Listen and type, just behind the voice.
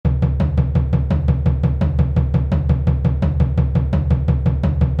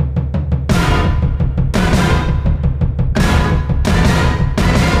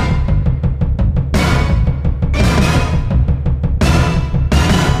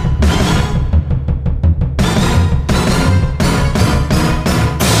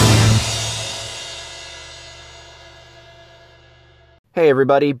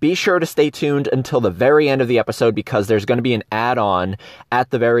everybody, be sure to stay tuned until the very end of the episode because there's going to be an add-on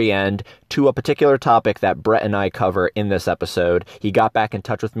at the very end to a particular topic that Brett and I cover in this episode. He got back in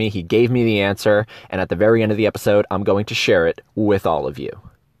touch with me, he gave me the answer, and at the very end of the episode, I'm going to share it with all of you.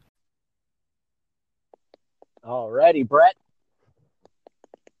 Alrighty, Brett.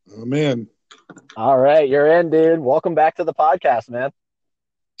 Oh, man. All right, you're in, dude. Welcome back to the podcast, man.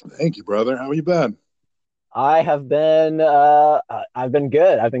 Thank you, brother. How you been? I've been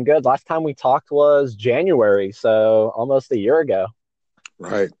good. I've been good. Last time we talked was January, so almost a year ago.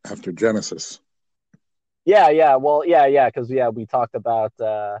 Right, after Genesis. Yeah. Well, yeah, because we talked about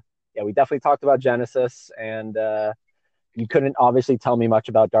we definitely talked about Genesis, and you couldn't obviously tell me much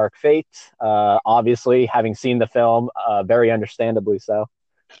about Dark Fate. Obviously, having seen the film, very understandably so.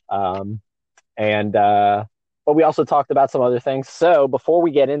 But we also talked about some other things. So before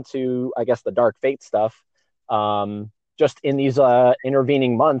we get into, I guess, the Dark Fate stuff, just in these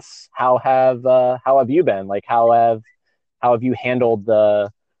intervening months, how have you been? Like, how have you handled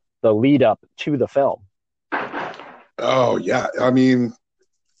the lead up to the film? Oh yeah, I mean,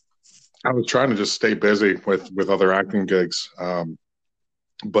 I was trying to just stay busy with other acting gigs,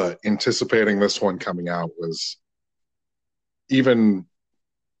 but anticipating this one coming out was even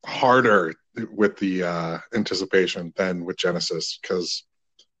harder with the anticipation than with Genesis, because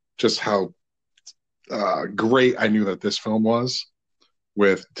just how great I knew that this film was,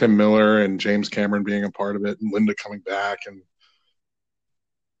 with Tim Miller and James Cameron being a part of it and Linda coming back, and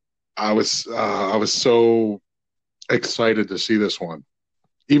I was so excited to see this one,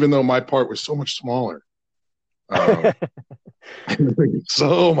 even though my part was so much smaller.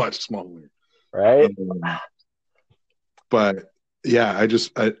 So much smaller, right? But yeah,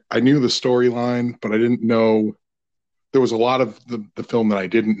 I knew the storyline, but I didn't know there was a lot of the film that I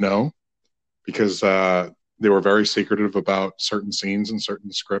didn't know, because they were very secretive about certain scenes and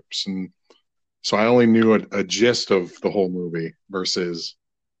certain scripts, and so I only knew a gist of the whole movie versus,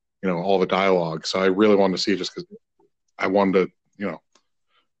 all the dialogue. So I really wanted to see it just because I wanted to,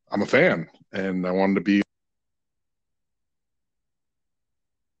 I'm a fan, and I wanted to be.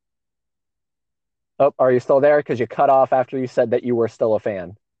 Oh, are you still there? Because you cut off after you said that you were still a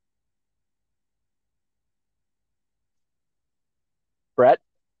fan. Brett?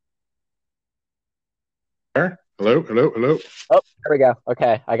 Hello. Oh, there we go.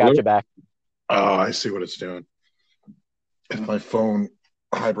 Okay, I got you back. Oh, I see what it's doing. If my phone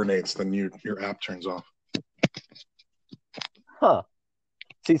hibernates, then your app turns off. Huh.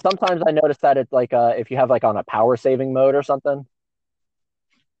 See, sometimes I notice that it's like if you have like on a power saving mode or something.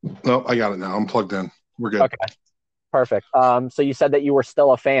 No, I got it now. I'm plugged in. We're good. Okay, perfect. So you said that you were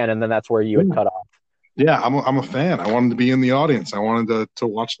still a fan, and then that's where you had cut off. Yeah, I'm a fan. I wanted to be in the audience. I wanted to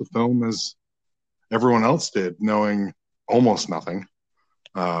watch the film as everyone else did, knowing almost nothing,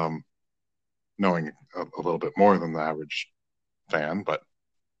 knowing a little bit more than the average fan. But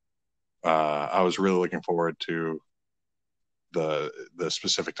I was really looking forward to the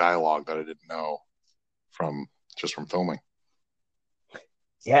specific dialogue that I didn't know from filming.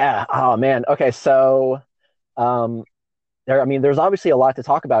 Yeah. Oh man. Okay. So, there's obviously a lot to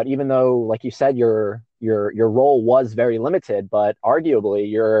talk about, even though, like you said, your role was very limited, but arguably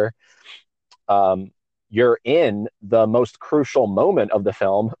you're in the most crucial moment of the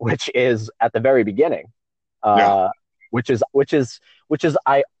film, which is at the very beginning. Yeah.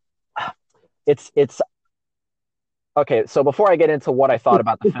 It's okay. So before I get into what I thought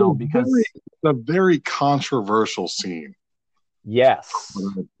about the film, because it's a very controversial scene. Yes.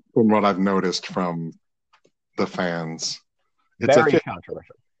 From what I've noticed from the fans. It's very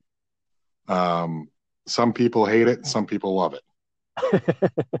controversial. Some people hate it, some people love it.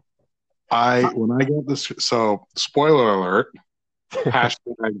 When I got this, so spoiler alert,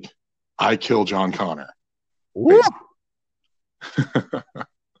 hashtag I kill John Connor. But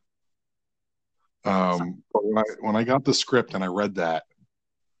when I got the script and I read that,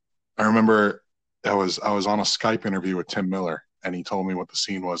 I remember I was on a Skype interview with Tim Miller, and he told me what the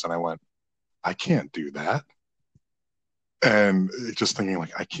scene was, and I went, I can't do that. And just thinking,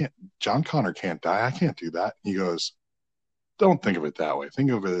 like, John Connor can't die. I can't do that. He goes, don't think of it that way. Think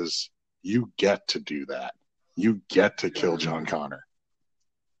of it as you get to do that. You get to kill John Connor.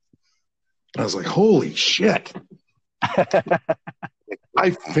 I was like, holy shit.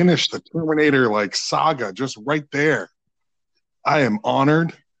 I finished the Terminator saga just right there. I am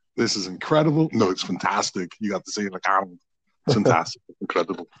honored. This is incredible. No, it's fantastic. You got to say it like Arnold. It's fantastic. It's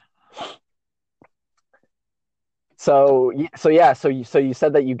incredible. So you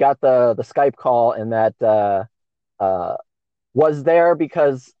said that you got the Skype call, and that was there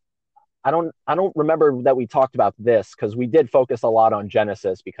because I don't remember that we talked about this because we did focus a lot on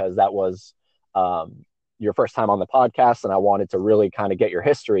Genesis because that was your first time on the podcast, and I wanted to really kind of get your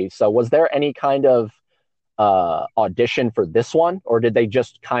history. So, was there any kind of audition for this one, or did they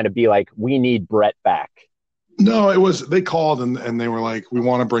just kind of be like, "We need Brett back"? No, it was they called and they were like, "We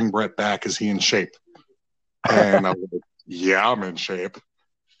want to bring Brett back. Is he in shape?" And I was like, "Yeah, I'm in shape."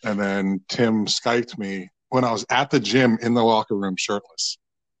 And then Tim Skyped me when I was at the gym in the locker room shirtless.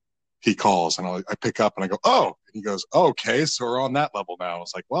 He calls and I pick up and I go, "Oh," and he goes, oh, "Okay, so we're on that level now." I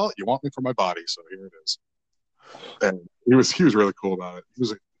was like, "Well, you want me for my body, so here it is." And he was really cool about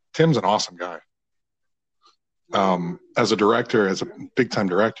it. Tim's an awesome guy. As a director, as a big time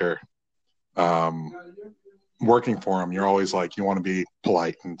director, um, working for him, you're always like, you want to be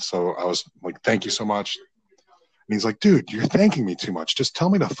polite. And so I was like, "Thank you so much." And he's like, "Dude, you're thanking me too much. Just tell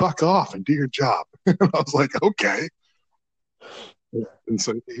me to fuck off and do your job." And I was like, "Okay." And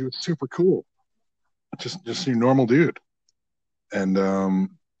so he was super cool. Just your normal dude. And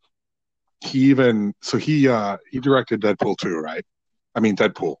he directed Deadpool 2, right? I mean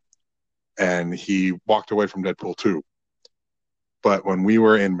Deadpool. And he walked away from Deadpool 2. But when we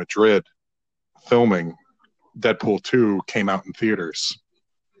were in Madrid filming, Deadpool 2 came out in theaters.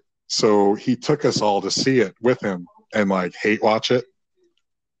 So he took us all to see it with him and like hate watch it.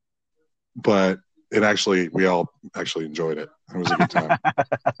 But we all actually enjoyed it. It was a good time.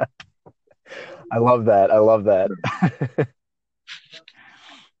 I love that. I love that.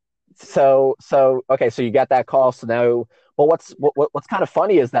 So okay, so you got that call. So now, but what's kind of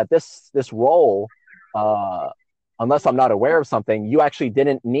funny is that this role, uh, unless I'm not aware of something, you actually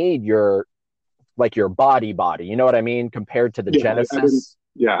didn't need your like your body. You know what I mean? Compared to the Yeah, I didn't. Genesis.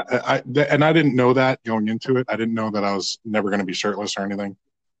 Yeah, and I didn't know that going into it. I didn't know that I was never going to be shirtless or anything,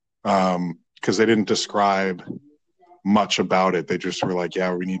 because they didn't describe much about it. They just were like,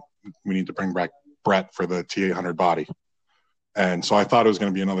 "Yeah, we need to bring back Brett for the T800 body." And so I thought it was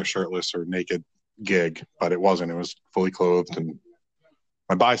going to be another shirtless or naked gig, but it wasn't. It was fully clothed, and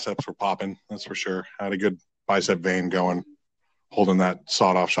my biceps were popping. That's for sure. I had a good bicep vein going, holding that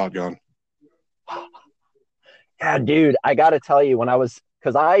sawed-off shotgun. Yeah, dude, I got to tell you, when I was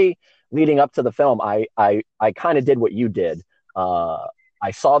because I leading up to the film, I kind of did what you did. Uh,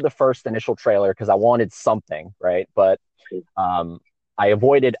 I saw the first initial trailer because I wanted something, right? But um, I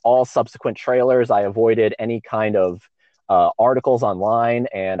avoided all subsequent trailers. I avoided any kind of articles online,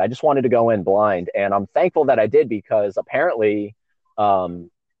 and I just wanted to go in blind. And I'm thankful that I did because apparently, um,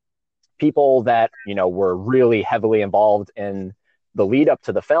 people that were really heavily involved in the lead up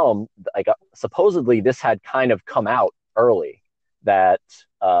to the film, like supposedly this had kind of come out early that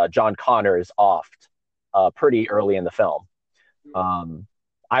John Connor is offed pretty early in the film. Um,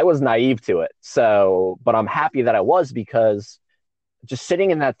 I was naive to it, so but I'm happy that I was because just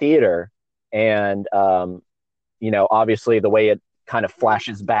sitting in that theater and obviously the way it kind of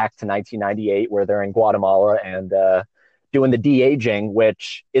flashes back to 1998 where they're in Guatemala and doing the de-aging,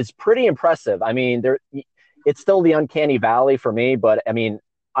 which is pretty impressive. I mean, it's still the uncanny valley for me, but I mean,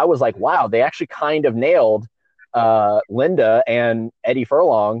 I was like, wow, they actually kind of nailed Linda and Eddie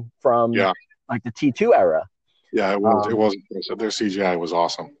Furlong from Yeah, like the T2 era. yeah, it was. It Um, was. Their CGI was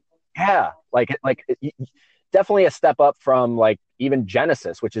awesome. yeah, definitely a step up from like even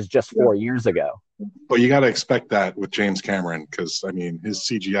Genesis, which is just Yeah, 4 years ago. but you got to expect that with James Cameron because I mean his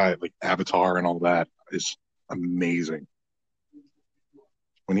CGI, like Avatar and all that, is amazing.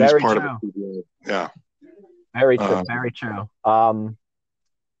 When he's Very part of true. it, yeah. Very true. Um, Very true.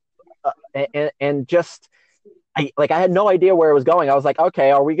 And just I had no idea where it was going. I was like,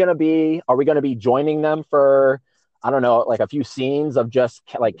 okay, are we gonna be joining them for I don't know, like a few scenes of just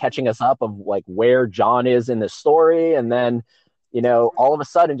like catching us up of like where John is in the story, and then all of a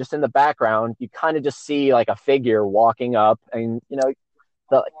sudden, just in the background, you kind of just see like a figure walking up, and the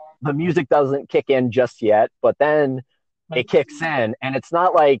the music doesn't kick in just yet, but then it kicks in, and it's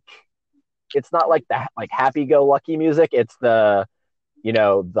not like the like happy go lucky music. It's the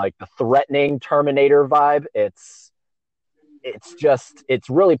like the threatening Terminator vibe. It's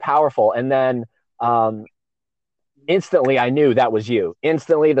really powerful. And then instantly I knew that was you.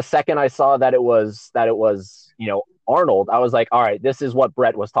 Instantly, the second I saw that it was Arnold, I was like, all right, this is what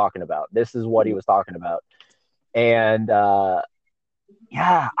Brett was talking about. This is what he was talking about. And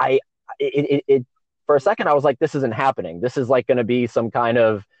yeah, it for a second I was like, this isn't happening. This is like going to be some kind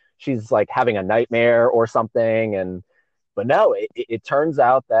of she's like having a nightmare or something. And but no, it turns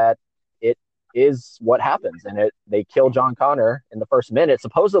out that it is what happens, and they kill John Connor in the first minute.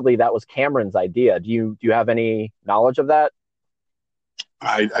 Supposedly that was Cameron's idea. Do you have any knowledge of that?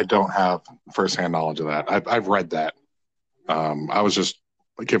 I don't have firsthand knowledge of that. I've read that. I was just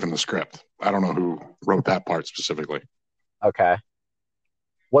given the script. I don't know who wrote that part specifically. Okay.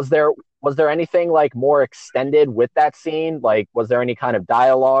 Was there was there anything like more extended with that scene? Like, was there any kind of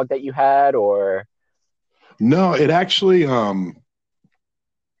dialogue that you had, or No, it actually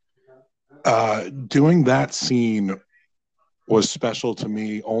doing that scene was special to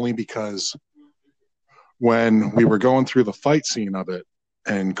me only because when we were going through the fight scene of it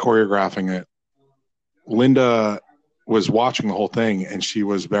and choreographing it, Linda was watching the whole thing and she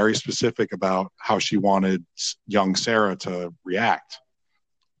was very specific about how she wanted young Sarah to react.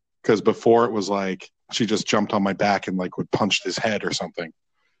 Because before it was like she just jumped on my back and like would punch his head or something.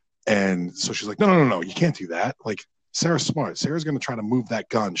 And so she's like, no, no, no, no, you can't do that. Like, Sarah's smart. Sarah's going to try to move that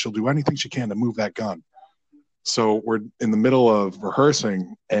gun. She'll do anything she can to move that gun. So we're in the middle of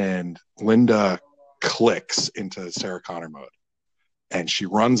rehearsing, and Linda clicks into Sarah Connor mode. And she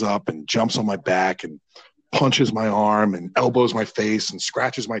runs up and jumps on my back and punches my arm and elbows my face and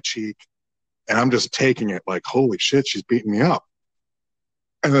scratches my cheek. And I'm just taking it like, holy shit, she's beating me up.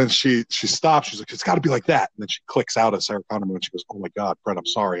 And then she stops. She's like, it's got to be like that. And then she clicks out of Sarah Connor mode. She goes, oh my God, Brett, I'm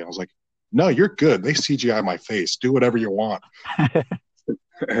sorry. And I was like, no, you're good. They CGI my face. Do whatever you want.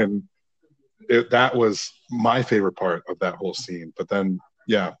 And that was my favorite part of that whole scene. But then,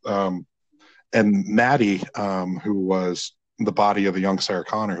 yeah. And Maddie, who was the body of the young Sarah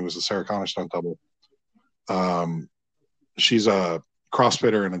Connor, who was a Sarah Connor stunt double, she's a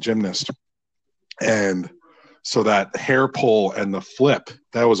CrossFitter and a gymnast. And so that hair pull and the flip,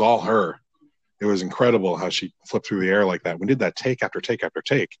 that was all her. It was incredible how she flipped through the air like that. We did that take after take after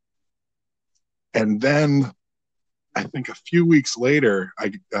take. And then I think a few weeks later,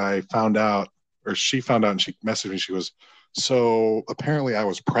 I found out, or she found out, and she messaged me. She was, so apparently I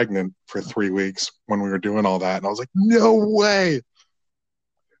was pregnant for 3 weeks when we were doing all that. And I was like, no way.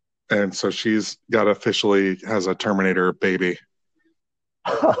 And so she's got officially has a Terminator baby.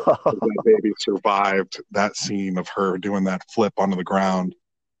 That baby survived that scene of her doing that flip onto the ground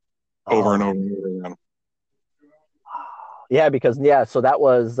over and over and over again. Yeah, because so that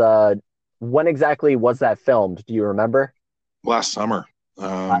was when exactly was that filmed? Do you remember? Last summer.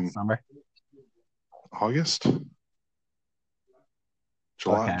 Last summer. August?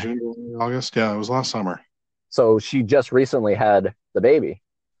 July, Okay. June, July, August. Yeah, it was last summer. So she just recently had the baby.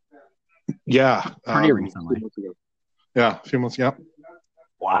 Yeah. Pretty recently. Yeah, a few months. Yeah.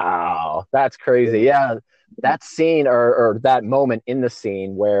 Wow, that's crazy. Yeah, that scene or that moment in the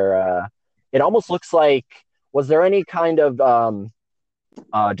scene where it almost looks like, was there any kind of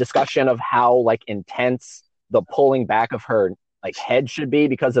discussion of how like intense the pulling back of her like head should be?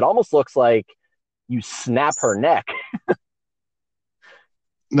 Because it almost looks like you snap her neck.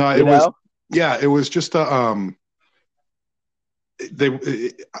 No, it was just a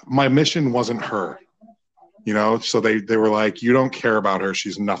my mission wasn't her, so they were like, you don't care about her,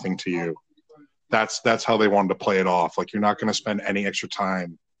 she's nothing to you. That's how they wanted to play it off. Like, you're not going to spend any extra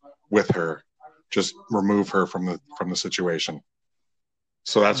time with her, just remove her from the situation.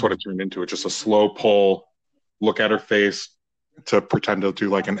 So that's what it turned into. It's just a slow pull, look at her face to pretend to do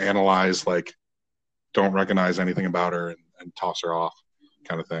like an analyze, like don't recognize anything about her and toss her off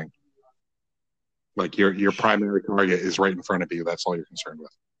kind of thing. Like your primary target is right in front of you. That's all you're concerned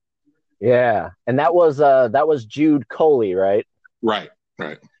with. Yeah, and that was Jude Coley, right? Right.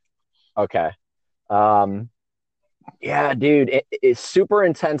 Okay. Yeah, dude, it's super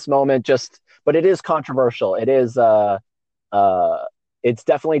intense moment. But it is controversial. It is it's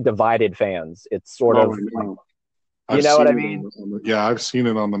definitely divided fans. It's sort of, you know what I mean? Yeah, I've seen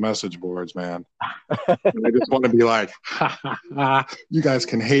it on the message boards, man. I just want to be like, ha, ha, ha, you guys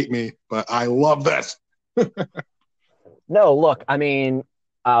can hate me, but I love this. No, look, I mean,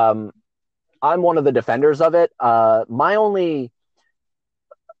 I'm one of the defenders of it. My only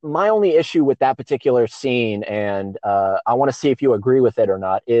issue with that particular scene, and I want to see if you agree with it or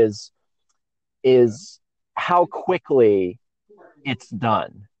not, is how quickly it's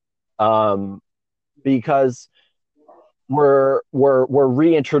done. Because we're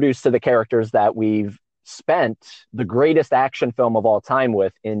reintroduced to the characters that we've spent the greatest action film of all time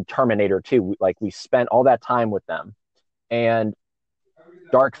with in Terminator 2. Like, we spent all that time with them. And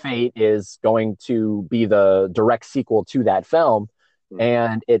Dark Fate is going to be the direct sequel to that film.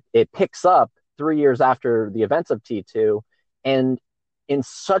 And it picks up 3 years after the events of T2. And in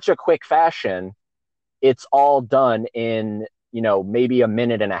such a quick fashion, it's all done in, maybe a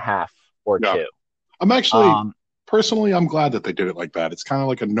minute and a half or two. I'm actually, personally, I'm glad that they did it like that. It's kind of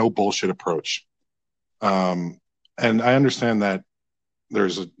like a no bullshit approach. And I understand that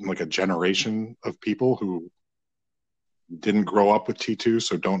there's a generation of people who didn't grow up with T2,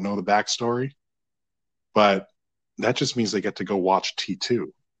 so don't know the backstory. But that just means they get to go watch T2,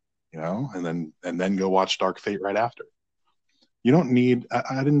 and then go watch Dark Fate right after. You don't need.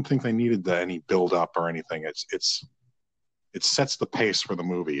 I didn't think they needed any build up or anything. It sets the pace for the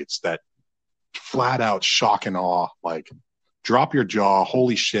movie. It's that flat out shock and awe, like drop your jaw,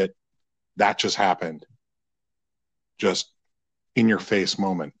 holy shit, that just happened. Just in your face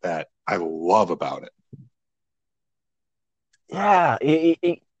moment that I love about it. Yeah,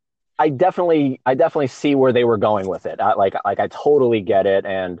 I definitely see where they were going with it. I totally get it,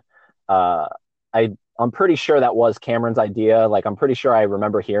 and I'm pretty sure that was Cameron's idea. Like, I'm pretty sure I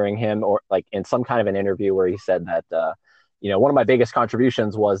remember hearing him or like in some kind of an interview where he said that one of my biggest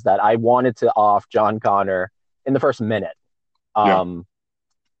contributions was that I wanted to off John Connor in the first minute.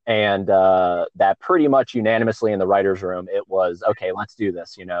 And that pretty much unanimously in the writers' room, it was, okay, let's do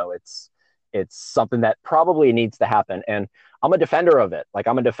this. It's something that probably needs to happen. And I'm a defender of it. Like,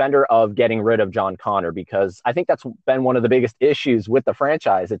 I'm a defender of getting rid of John Connor because I think that's been one of the biggest issues with the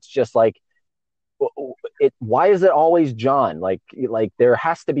franchise. It's just like, why is it always John? Like there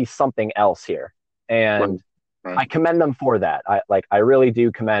has to be something else here. And right. I commend them for that. I really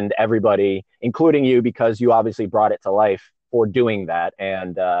do commend everybody, including you, because you obviously brought it to life for doing that.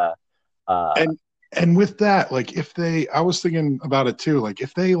 And with that, like, I was thinking about it too, like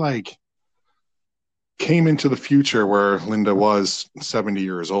if they like came into the future where Linda was 70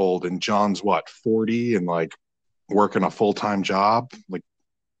 years old and John's 40 and like working a full-time job, like,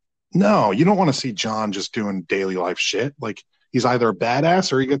 no, you don't want to see John just doing daily life shit. Like, he's either a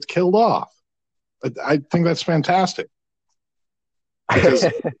badass or he gets killed off. I think that's fantastic. Because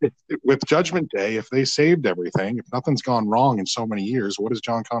with Judgment Day, if they saved everything, if nothing's gone wrong in so many years, what is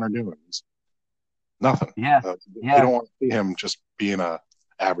John Connor doing? He's nothing. Yeah. You don't want to see him just being a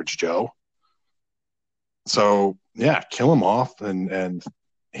average Joe. So, yeah, kill him off and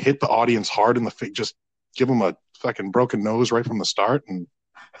hit the audience hard in the face. Just give him a fucking broken nose right from the start and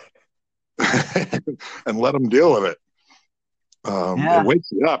and let them deal with it. It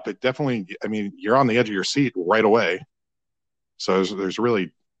wakes you up. It definitely, I mean, you're on the edge of your seat right away. So there's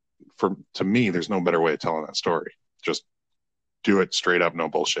really, to me, there's no better way of telling that story. Just do it straight up, no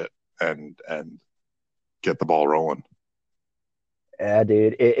bullshit, and get the ball rolling. Yeah,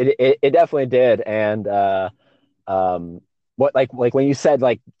 dude, it definitely did. And what like when you said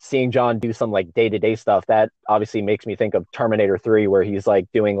like seeing John do some like day-to-day stuff, that obviously makes me think of Terminator 3, where he's like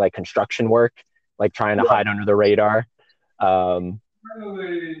doing like construction work, like trying to hide under the radar. There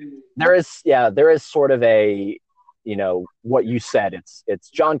is sort of a, what you said, it's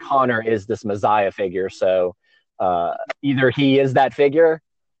John Connor is this Messiah figure. So either he is that figure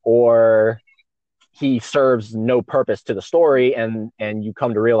or he serves no purpose to the story. And you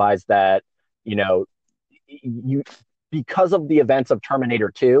come to realize that, because of the events of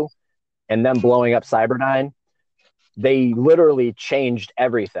Terminator 2 and them blowing up Cyberdyne, they literally changed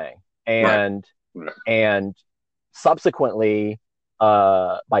everything. And subsequently,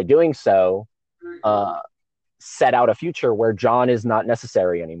 by doing so, set out a future where John is not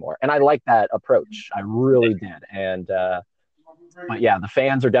necessary anymore. And I like that approach. I really did. And but yeah, the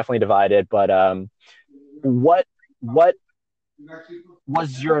fans are definitely divided. But what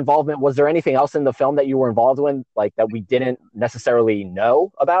was your involvement? Was there anything else in the film that you were involved in, like that we didn't necessarily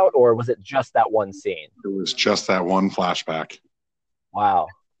know about, or was it just that one scene? It was just that one flashback. Wow.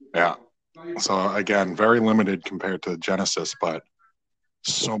 Yeah. So again, very limited compared to Genesis, but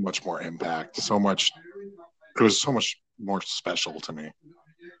so much more impact, it was so much more special to me,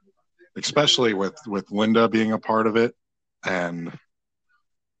 especially with Linda being a part of it. And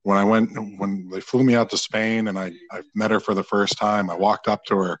when they flew me out to Spain and I met her for the first time, I walked up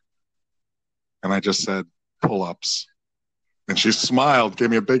to her and I just said, pull-ups. And she smiled, gave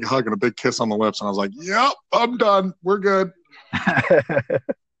me a big hug and a big kiss on the lips. And I was like, yep, I'm done. We're good.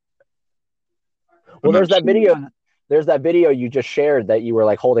 Well, there's that video you just shared that you were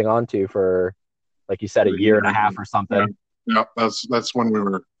like holding on to for, like you said, a year and a half or something. Yeah, that's when we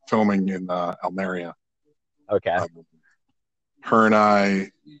were filming in Almeria. Okay. Her and I,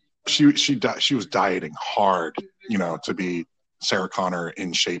 she was dieting hard, to be Sarah Connor,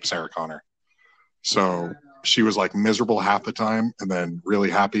 in shape Sarah Connor. So she was like miserable half the time and then really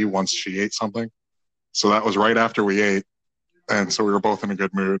happy once she ate something. So that was right after we ate. And so we were both in a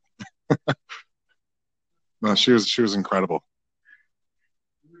good mood. No, she was incredible.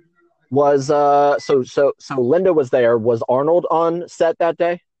 Was so Linda was there. Was Arnold on set that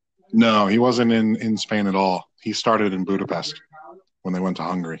day? No, he wasn't in Spain at all. He started in Budapest when they went to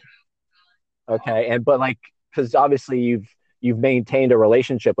Hungary. Okay, but like, because obviously you've maintained a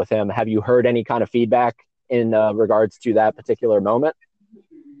relationship with him. Have you heard any kind of feedback in regards to that particular moment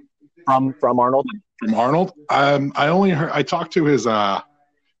from Arnold? From Arnold. I only heard. I talked to his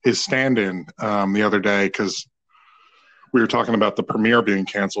stand-in the other day because we were talking about the premiere being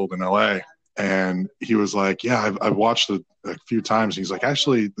canceled in LA, and he was like, "Yeah, I've watched it a few times." He's like,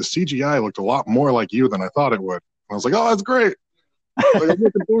 "Actually, the CGI looked a lot more like you than I thought it would." And I was like, "Oh, that's great! Like, I'm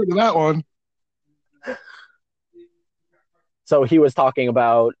looking forward to that one." So he was talking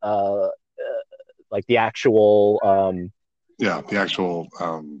about like the actual Yeah, the actual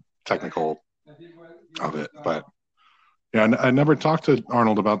technical of it, but yeah, I never talked to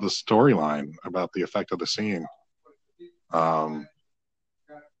Arnold about the storyline, about the effect of the scene. Um,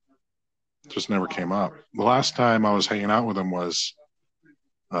 just never came up. The last time I was hanging out with him was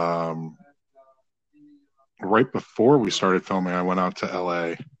um, right before we started filming. I went out to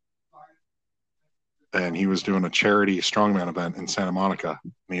LA and he was doing a charity strongman event in Santa Monica.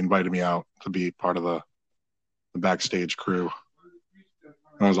 He invited me out to be part of the backstage crew.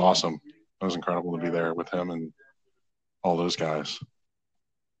 That was awesome. It was incredible to be there with him and all those guys.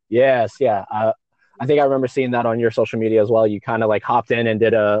 yes, yeah. I think I remember seeing that on your social media as well. You kind of like hopped in and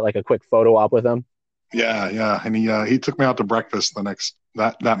did a quick photo op with him. Yeah, yeah, and he took me out to breakfast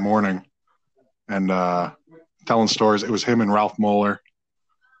that morning, and telling stories. It was him and Ralph Moeller.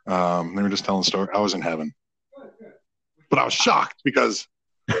 They were just telling stories. I was in heaven, but I was shocked because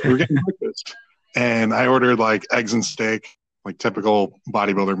we were getting breakfast, and I ordered like eggs and steak, like typical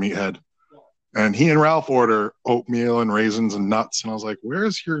bodybuilder meathead. And he and Ralph order oatmeal and raisins and nuts, and I was like,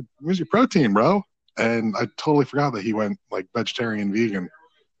 where's your protein, bro?" And I totally forgot that he went like vegetarian, vegan.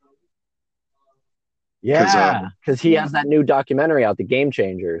 Because Yeah, because he has that new documentary out, The Game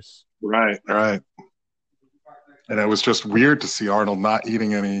Changers. right, right. And it was just weird to see Arnold not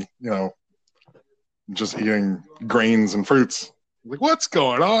eating any, just eating grains and fruits. Like, what's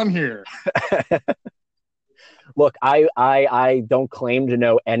going on here? Look, I don't claim to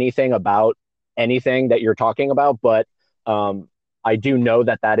know anything about anything that you're talking about, but I do know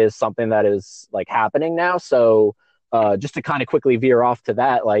that that is something that is like happening now. So just to kind of quickly veer off to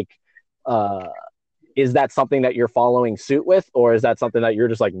that, like, uh, is that something that you're following suit with, or is that something that you're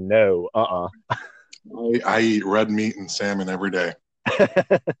just like, no, I eat red meat and salmon every day.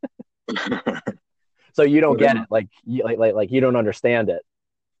 So you don't get it, like you don't understand it.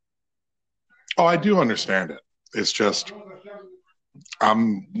 Oh, I do understand it. It's just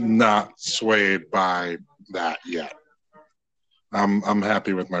I'm not swayed by that yet. I'm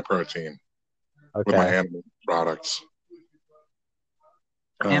happy with my protein, with my Okay. animal products.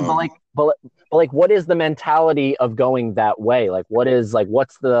 And but like what is the mentality of going that way? Like what is like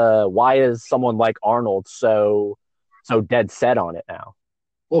what's the why is someone like Arnold so dead set on it now?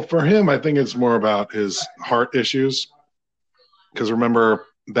 Well, for him, I think it's more about his heart issues. Because remember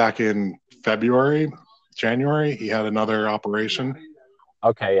back in February, January, he had another operation.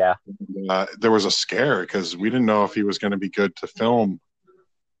 Okay, yeah. There was a scare because we didn't know if he was going to be good to film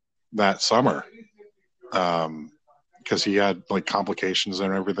that summer. Because he had like complications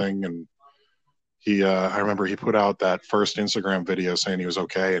and everything. And I remember he put out that first Instagram video saying he was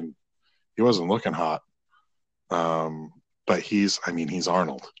okay and he wasn't looking hot. But he's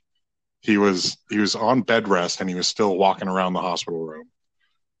Arnold. He was on bed rest and he was still walking around the hospital room.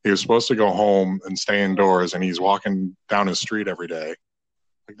 He was supposed to go home and stay indoors, and he's walking down his street every day.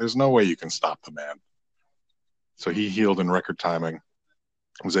 Like, there's no way you can stop the man. So he healed in record timing,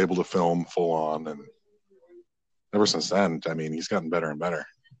 was able to film full on, and ever since then, he's gotten better and better.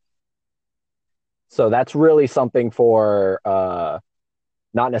 So that's really something for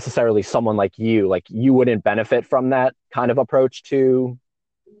not necessarily someone like you. Like you wouldn't benefit from that kind of approach to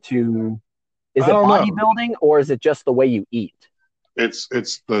is I it don't know. bodybuilding or is it just the way you eat? It's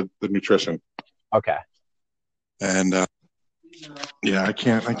the nutrition, Okay. and yeah, I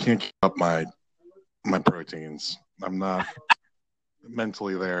can't keep up my proteins. I'm not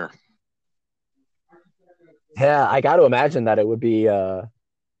mentally there. Yeah, I got to imagine that it would be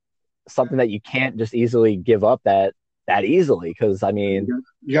something that you can't just easily give up that easily because I mean,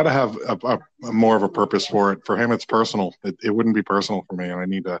 You got to have a more of a purpose for it. For him, it's personal. It wouldn't be personal for me,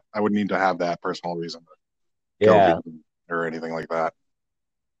 and I would need to have that personal reason to go yeah, vegan or anything like that.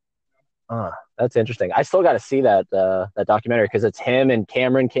 that's interesting. I still got to see that documentary because it's him and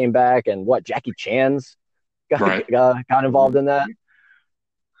Cameron came back and what Jackie Chan's got Right. got involved in that.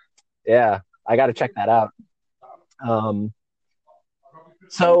 Yeah, I got to check that out. Um,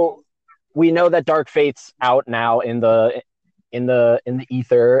 so we know that Dark Fate's out now in the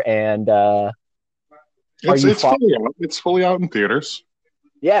ether, and It's fully out. It's fully out in theaters.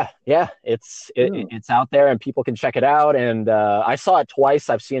 yeah, it's out there and people can check it out. And I saw it twice.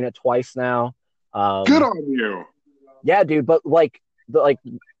 I've seen it twice now. Good on you. Yeah, dude. But like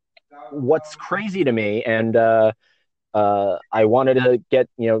what's crazy to me, and I wanted to get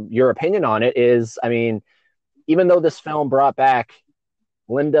your opinion on it. Is, I mean, even though this film brought back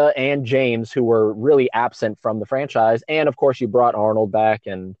Linda and James, who were really absent from the franchise, and of course you brought Arnold back,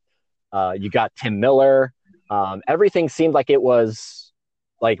 and you got Tim Miller. Everything seemed like it was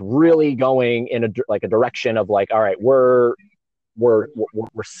like really going in a direction of like, all right, we're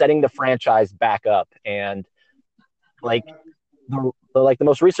setting the franchise back up, and like the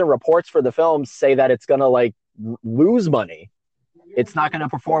most recent reports for the film say that it's gonna like lose money. It's not going to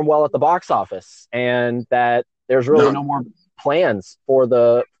perform well at the box office, and that there's really No. no more plans for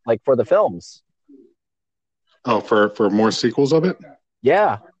the films. Oh, for more sequels of it?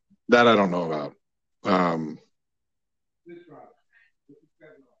 Yeah. That I don't know about. Um,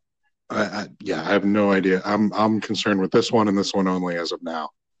 yeah, I have no idea. I'm concerned with this one and this one only as of now.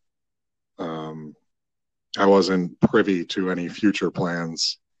 I wasn't privy to any future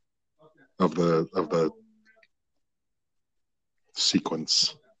plans of the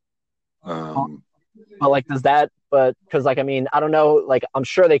sequence. But like, does that? But because like, I mean, I don't know. Like, I'm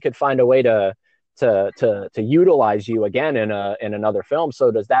sure they could find a way to utilize you again in another film.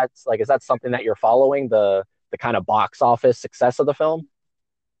 So does that, like, is that something that you're following, the kind of box office success of the film?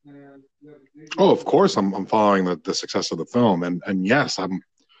 Oh, of course, I'm following the success of the film, and yes, I'm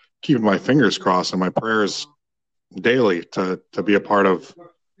keeping my fingers crossed and my prayers daily to be a part of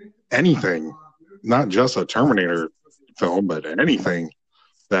anything, not just a Terminator film, but anything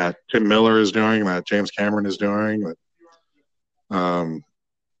that Tim Miller is doing, that James Cameron is doing. Um,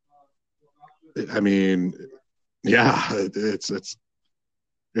 I mean, yeah, it's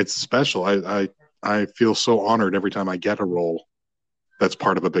special. I feel so honored every time I get a role that's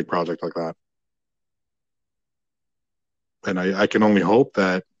part of a big project like that, and I can only hope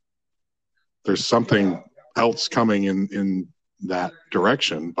that there's something else coming in that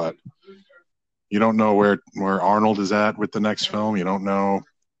direction. But you don't know where Arnold is at with the next film. You don't know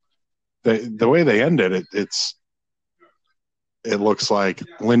the way they ended it. It looks like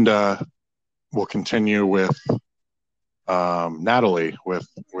Linda will continue with Natalie with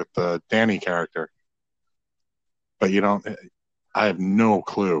the Danny character, but you don't. I have no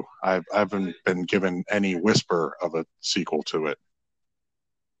clue. I haven't been given any whisper of a sequel to it.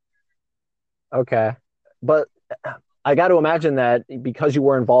 Okay, but I got to imagine that because you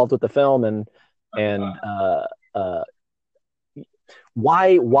were involved with the film, and uh,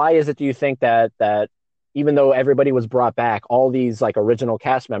 why is it, do you think that even though everybody was brought back, all these like original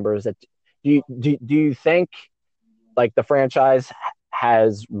cast members, that do you think like the franchise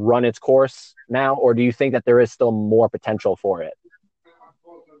has run its course now, or do you think that there is still more potential for it?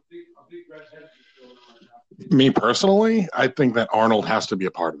 Me personally, I think that Arnold has to be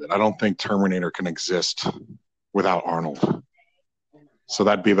a part of it. I don't think Terminator can exist without Arnold. So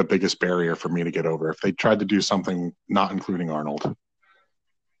that'd be the biggest barrier for me to get over. If they tried to do something not including Arnold,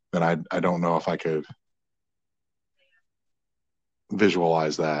 then I don't know if I could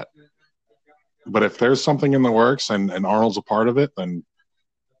visualize that. But if there's something in the works and Arnold's a part of it, then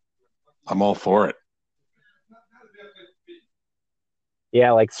I'm all for it.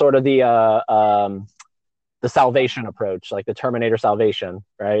 Yeah, like sort of the Salvation approach, like the Terminator Salvation,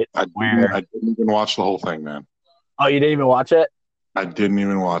 right? I didn't even watch the whole thing, man. Oh, you didn't even watch it? I didn't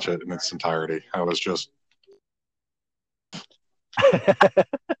even watch it in its entirety. I was just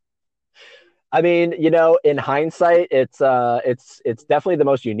I mean, in hindsight, it's definitely the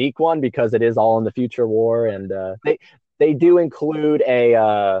most unique one because it is all in the future war, and they do include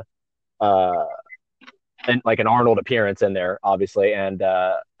uh, like an Arnold appearance in there, obviously, and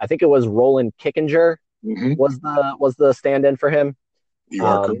I think it was Roland Kickinger mm-hmm. was the stand-in for him. You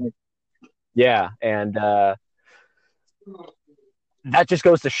are correct. Yeah, and that just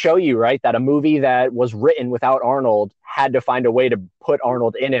goes to show you, right, that a movie that was written without Arnold had to find a way to put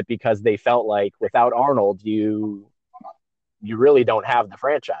Arnold in it because they felt like without Arnold, you really don't have the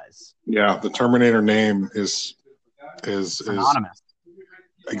franchise. Yeah, the Terminator name is anonymous.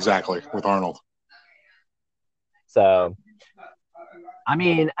 Exactly, with Arnold. So, I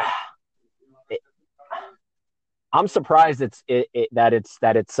mean, I'm surprised that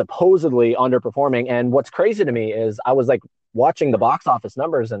it's supposedly underperforming. And what's crazy to me is I was like watching the box office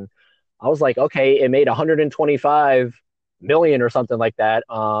numbers, and I was like, okay, it made 125 million or something like that,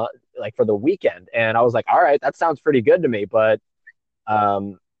 like for the weekend. And I was like, all right, that sounds pretty good to me. But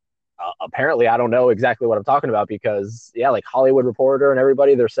apparently, I don't know exactly what I'm talking about because, yeah, like Hollywood Reporter and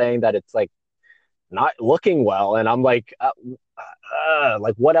everybody, they're saying that it's like not looking well. And I'm like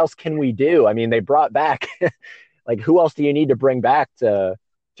what else can we do? I mean, they brought back like, who else do you need to bring back to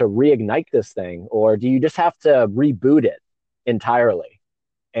reignite this thing? Or do you just have to reboot it entirely?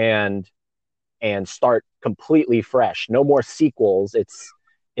 and start completely fresh. No more sequels.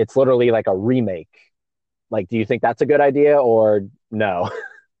 It's literally like a remake. Like, do you think that's a good idea or no?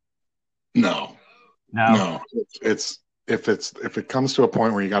 No, No. no. If it comes to a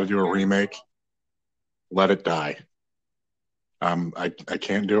point where you got to do a remake, let it die. I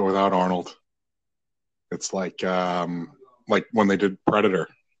can't do it without Arnold. It's like when they did Predator,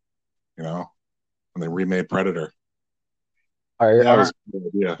 you know, when they remade Predator. Are Yeah, it was are a good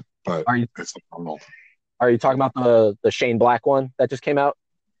idea, but are you it's like Arnold. are you talking about the Shane Black one that just came out?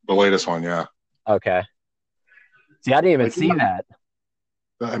 The latest one, yeah. Okay. See, I didn't even Like, see that.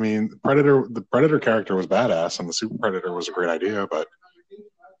 I mean, the Predator character was badass, and the Super Predator was a great idea, but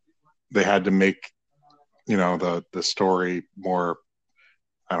they had to make, the story more.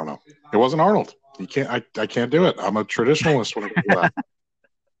 I don't know. It wasn't Arnold. You can't. I can't do it. I'm a traditionalist when it comes to that.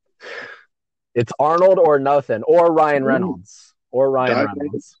 It's Arnold or nothing, or Ryan Reynolds, or Ryan God,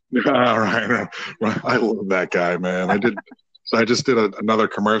 Reynolds. right. I love that guy, man. I just did another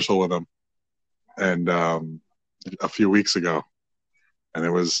commercial with him, and a few weeks ago, and it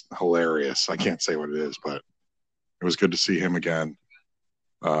was hilarious. I can't say what it is, but it was good to see him again.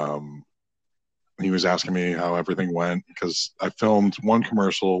 Um, he was asking me how everything went because I filmed one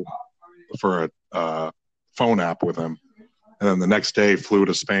commercial for a phone app with him, and then the next day flew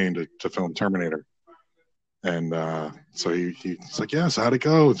to Spain to film Terminator. And so he's like, yeah, so how'd it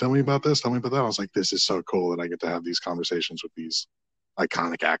go? Tell me about this. Tell me about that. I was like, this is so cool that I get to have these conversations with these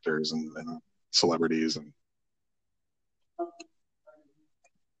iconic actors and celebrities. And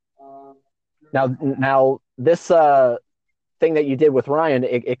Now this thing that you did with Ryan,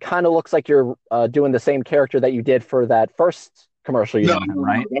 it kind of looks like you're doing the same character that you did for that first commercial you no, did with him,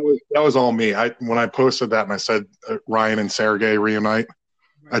 right? that was all me. When I posted that and I said Ryan and Sergey reunite,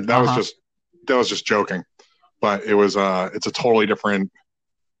 Uh-huh. that was just joking. But it's a totally different.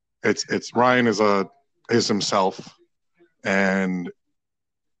 It's Ryan is himself, and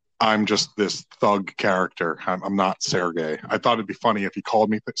I'm just this thug character. I'm not Sergey. I thought it'd be funny if he called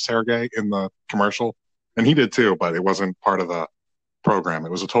me Sergey in the commercial, and he did too, but it wasn't part of the program.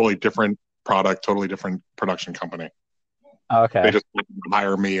 It was a totally different product, totally different production company. They Okay. just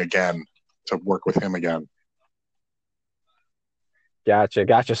hire me again to work with him again.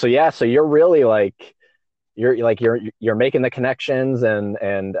 Gotcha. So yeah, so you're really like you're making the connections and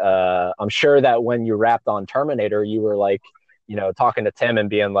I'm sure that when you wrapped on Terminator, you were like, talking to Tim and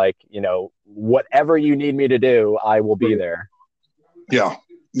being like, whatever you need me to do, I will be there. Yeah,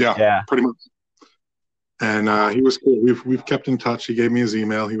 yeah, Yeah. pretty much. And he was cool. We've kept in touch. He gave me his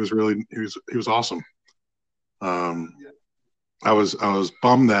email. He was awesome. Um, I was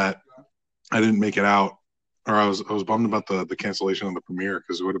bummed that I didn't make it out, or I was bummed about the cancellation of the premiere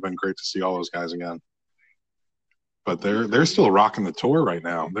because it would have been great to see all those guys again. But they're still rocking the tour right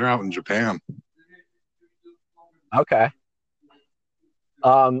now. They're out in Japan. Okay.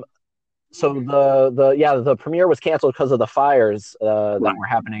 Um, so the premiere was canceled because of the fires that Right. were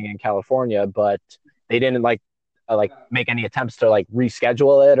happening in California, but they didn't like make any attempts to like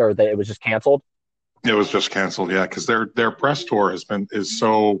reschedule it, or it was just canceled. It was just canceled, yeah, because their press tour is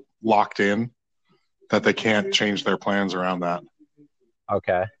so locked in that they can't change their plans around that.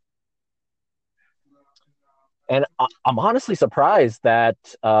 Okay. And I'm honestly surprised that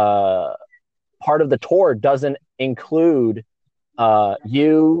part of the tour doesn't include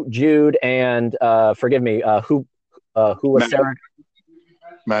you, Jude, and forgive me, who was Maddie, Sarah?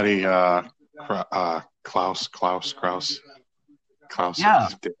 Maddie Klaus. Yeah, I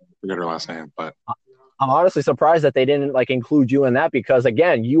forget her last name, but I'm honestly surprised that they didn't like include you in that because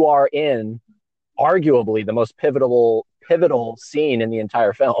again, you are in arguably the most pivotal scene in the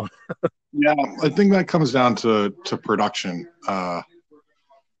entire film. yeah, I think that comes down to production.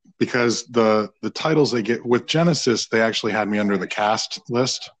 Because the titles they get with Genesis, they actually had me under the cast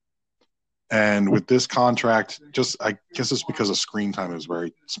list, and with this contract, just I guess it's because the screen time is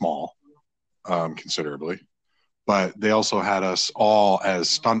very small, considerably. But they also had us all as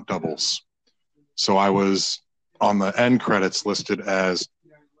stunt doubles, so I was on the end credits listed as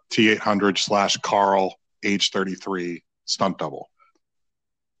T800 slash Carl, age 33, stunt double.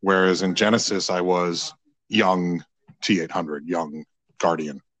 Whereas in Genesis, I was young T800, young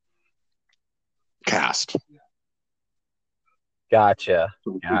Guardian cast. Gotcha.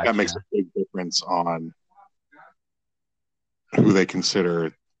 So I think that makes a Gotcha. big difference on who they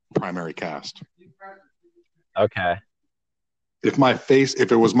consider primary cast. Okay. If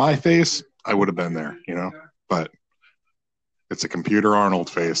it was my face, I would have been there, But it's a computer Arnold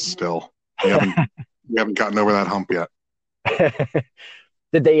face still. We haven't gotten over that hump yet.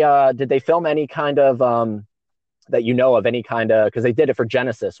 Did they film any kind of that you know of, any kind of, because they did it for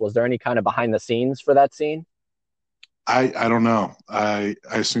Genesis. Was there any kind of behind the scenes for that scene? I don't know. I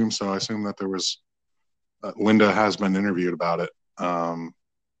assume so. I assume that there was Linda has been interviewed about it, but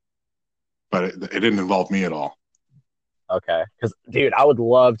it didn't involve me at all. Okay, because dude, I would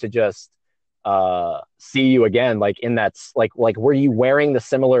love to just see you again, like in that, like were you wearing the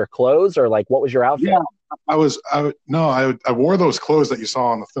similar clothes, or like what was your outfit? Yeah, I was. I wore those clothes that you saw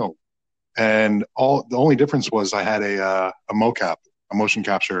on the film, and the only difference was I had a mocap, a motion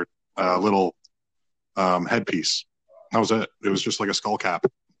capture, little headpiece. That was it. It was just like a skull cap.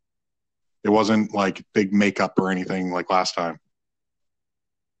 It wasn't like big makeup or anything like last time.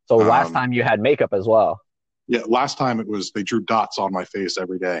 So last time you had makeup as well. Yeah, last time it was they drew dots on my face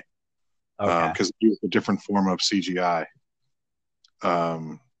every day Okay. because it used a different form of CGI,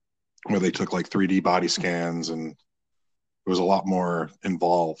 where they took like 3D body scans and it was a lot more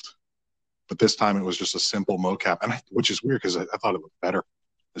involved. But this time it was just a simple mocap, which is weird because I thought it looked better,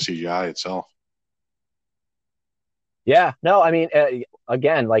 the CGI itself. Yeah, no, I mean,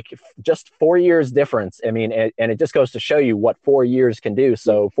 again, like just 4 years difference. I mean, and it just goes to show you what 4 years can do.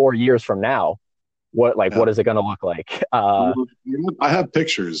 So 4 years from now, Yeah. what is it going to look like? I have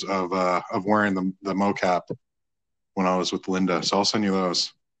pictures of wearing the mocap when I was with Linda, so I'll send you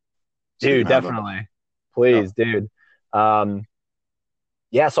those so you Dude, can have them. definitely, Yeah. please, dude. Um,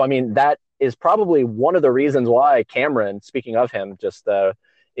 yeah, so I mean, that is probably one of the reasons why Cameron, speaking of him, just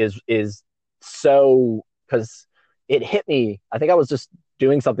is so, because it hit me. I think I was just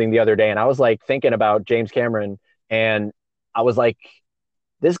doing something the other day, and I was like thinking about James Cameron, and I was like,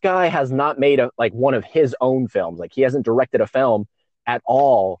 this guy has not made like one of his own films. Like he hasn't directed a film at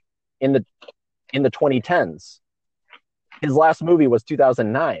all in the 2010s. His last movie was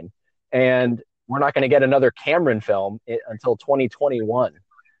 2009, and we're not going to get another Cameron film until 2021.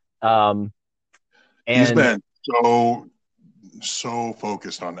 Um, He's and been so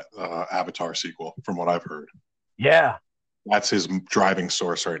focused on Avatar sequel, from what I've heard. yeah, That's his driving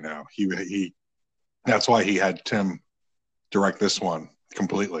source right now. He that's why he had Tim direct this one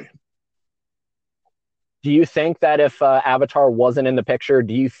completely. do you think that if Avatar wasn't in the picture,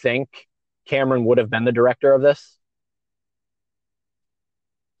 do you think Cameron would have been the director of this?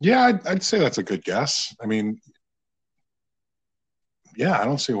 Yeah, I'd say that's a good guess. I mean, yeah, I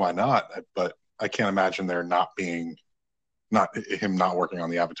don't see why not, but I can't imagine there not him not working on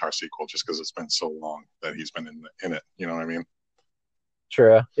the Avatar sequel just because it's been so long that he's been in it. You know what I mean?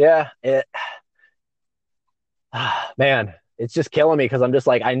 True. Yeah. Man, it's just killing me because I'm just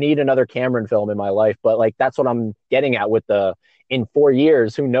like, I need another Cameron film in my life. But like, that's what I'm getting at with the in 4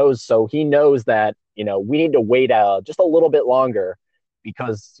 years, who knows? So he knows that, we need to wait just a little bit longer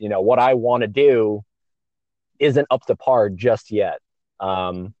because, what I want to do isn't up to par just yet.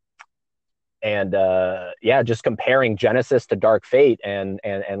 Um, and yeah, just comparing Genesis to Dark Fate and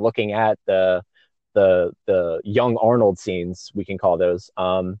looking at the young Arnold scenes, we can call those.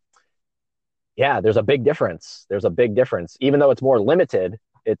 Yeah, there's a big difference. There's a big difference, even though it's more limited.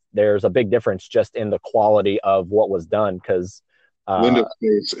 There's a big difference just in the quality of what was done. Because Linda's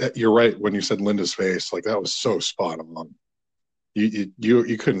face. You're right when you said Linda's face. Like that was so spot on.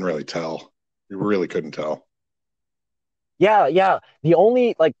 You couldn't really tell. You really couldn't tell. yeah, yeah. The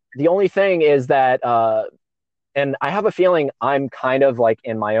only thing is that, and I have a feeling I'm kind of like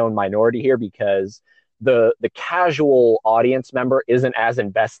in my own minority here because the casual audience member isn't as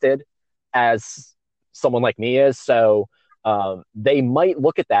invested as someone like me is. So they might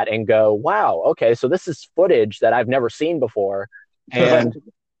look at that and go, "Wow, okay, so this is footage that I've never seen before," and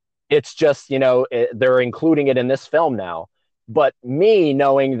it's just they're including it in this film now. But me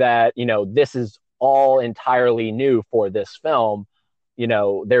knowing that this is all entirely new for this film,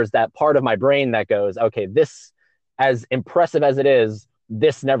 there's that part of my brain that goes, okay, this, as impressive as it is,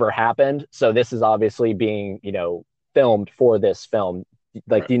 this never happened, so this is obviously being filmed for this film.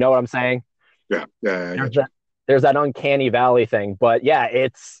 Like, Right. do you know what I'm saying? Yeah. There's that uncanny valley thing. But yeah,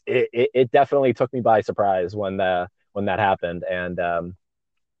 it definitely took me by surprise when that happened. And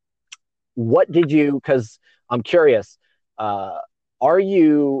what did you, because I'm curious, uh, are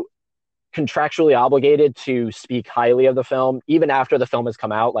you contractually obligated to speak highly of the film even after the film has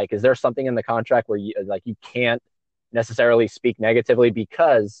come out? Like, is there something in the contract where you can't necessarily speak negatively?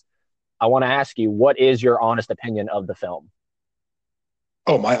 Because I want to ask you, what is your honest opinion of the film?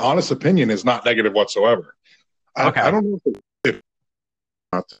 Oh, my honest opinion is not negative whatsoever. I Okay. don't know if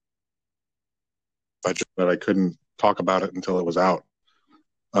I just that I couldn't talk about it until it was out.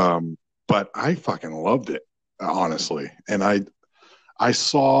 But I fucking loved it, honestly. And I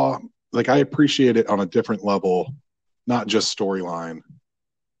saw I appreciate it on a different level, not just storyline.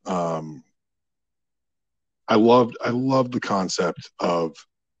 I loved the concept of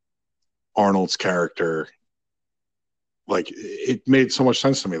Arnold's character. Like it made so much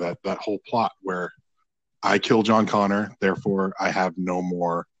sense to me, that whole plot where I kill John Connor, therefore I have no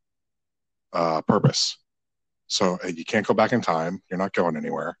more purpose. So you can't go back in time. You're not going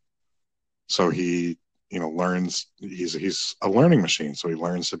anywhere. So he, learns. He's a learning machine. So he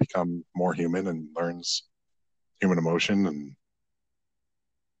learns to become more human and learns human emotion. And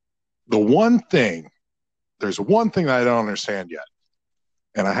the one thing, there's one thing that I don't understand yet,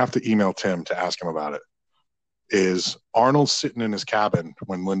 and I have to email Tim to ask him about it. Is Arnold sitting in his cabin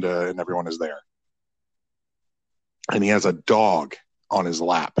when Linda and everyone is there, and he has a dog on his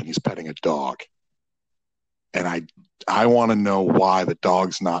lap, and he's petting a dog. And I want to know why the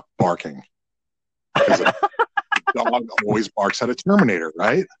dog's not barking. Because a dog always barks at a Terminator,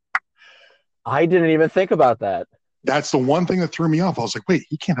 right? I didn't even think about that. That's the one thing that threw me off. I was like, wait,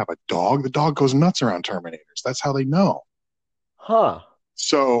 he can't have a dog. The dog goes nuts around Terminators. That's how they know. Huh.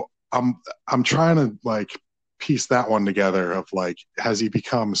 So I'm trying to like piece that one together of like, has he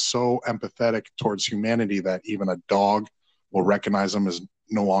become so empathetic towards humanity that even a dog will recognize him as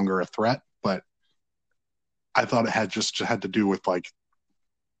no longer a threat? But I thought it had to do with like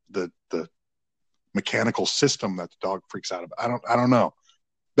the mechanical system that the dog freaks out about. I don't know.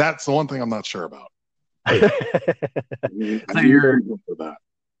 That's the one thing I'm not sure about.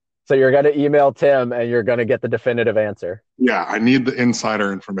 So you're going to email Tim and you're going to get the definitive answer. Yeah, I need the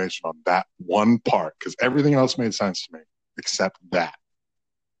insider information on that one part because everything else made sense to me except that.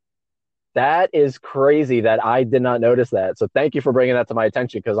 That is crazy that I did not notice that. So thank you for bringing that to my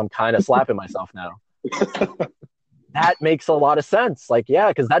attention because I'm kind of slapping myself now. That makes a lot of sense. Like, yeah,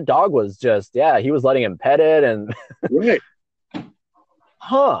 because that dog was just, he was letting him pet it and. Right.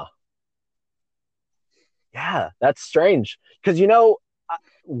 Huh. Yeah, that's strange. Because,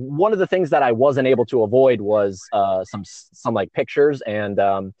 one of the things that I wasn't able to avoid was some like pictures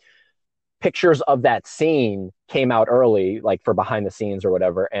and pictures of that scene came out early, like for behind the scenes or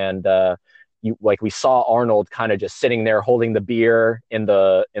whatever. And we saw Arnold kind of just sitting there holding the beer in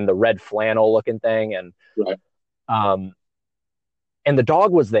the red flannel looking thing. And, right. And the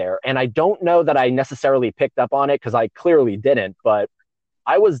dog was there. And I don't know that I necessarily picked up on it because I clearly didn't, but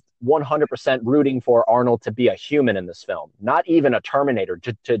I was 100% rooting for Arnold to be a human in this film, not even a Terminator,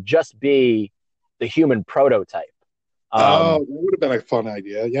 to just be the human prototype. That would have been a fun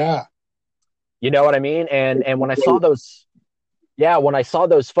idea. Yeah. You know what I mean? And when I saw those, when I saw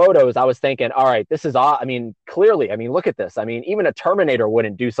those photos, I was thinking, all right, this is, clearly, look at this. Even a Terminator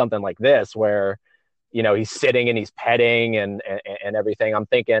wouldn't do something like this where, he's sitting and he's petting and everything. I'm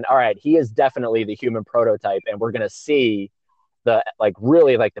thinking, all right, he is definitely the human prototype and we're going to see the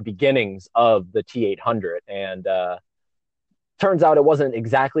beginnings of the T-800. And turns out it wasn't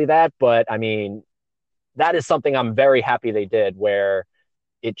exactly that, but that is something I'm very happy they did where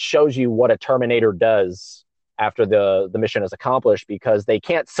it shows you what a Terminator does after the mission is accomplished because they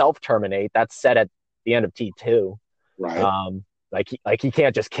can't self-terminate. That's set at the end of T2. Right. He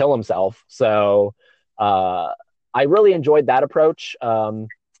can't just kill himself. So I really enjoyed that approach. The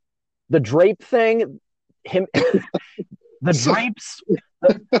drape thing, the drapes.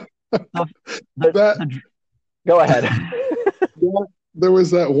 Go ahead. There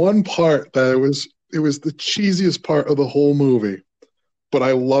was that one part that it was the cheesiest part of the whole movie, but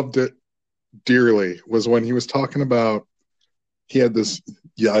I loved it dearly. Was when he was talking about I had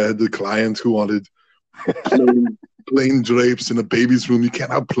the client who wanted plain drapes in a baby's room. You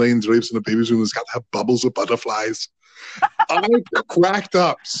can't have plain drapes in a baby's room. It's got to have bubbles of butterflies. I cracked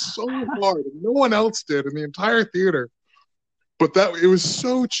up so hard, and no one else did in the entire theater. But it was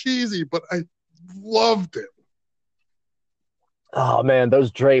so cheesy, but I loved it. Oh man,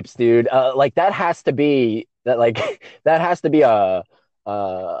 those drapes, dude. That has to be a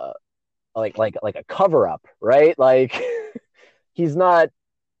a cover up, right? Like he's not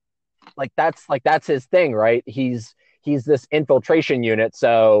that's his thing, right? He's this infiltration unit,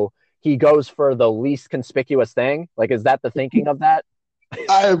 so he goes for the least conspicuous thing. Like, is that the thinking of that?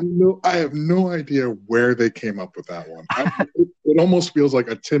 I have no idea where they came up with that one. It almost feels like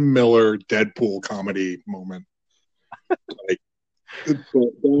a Tim Miller Deadpool comedy moment.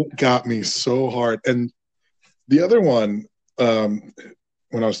 That got me so hard. And the other one, when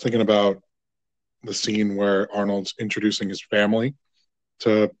I was thinking about the scene where Arnold's introducing his family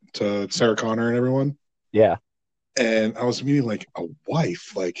to Sarah Connor and everyone. Yeah. And I was immediately like, a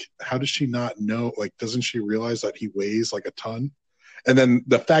wife? Like, how does she not know? Like, doesn't she realize that he weighs like a ton? And then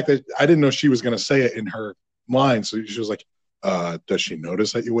the fact that I didn't know she was going to say it in her line. So she was like, does she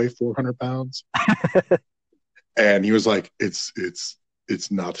notice that you weigh 400 pounds? And he was like, it's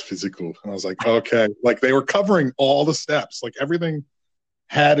it's not physical. And I was like, okay. Like they were covering all the steps. Like everything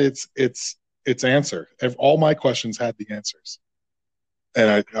had its answer. All my questions had the answers.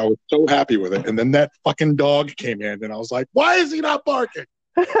 And I was so happy with it. And then that fucking dog came in and I was like, why is he not barking?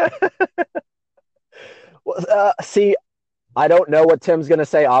 Well, see, I don't know what Tim's going to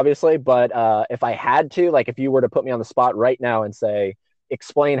say, obviously, but if I had to, like if you were to put me on the spot right now and say,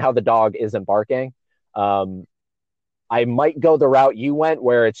 explain how the dog isn't barking, I might go the route you went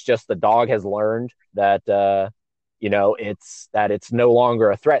where it's just the dog has learned that, it's no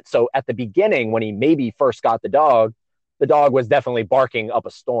longer a threat. So at the beginning, when he maybe first got the dog was definitely barking up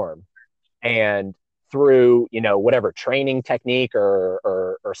a storm. And through, whatever training technique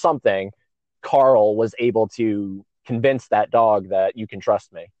or something, Carl was able to convince that dog that you can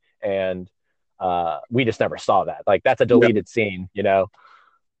trust me. And we just never saw that. Like that's a deleted scene,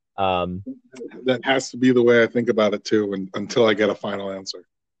 That has to be the way I think about it too, until I get a final answer.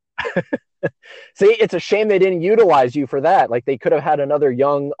 See, it's a shame they didn't utilize you for that. Like they could have had another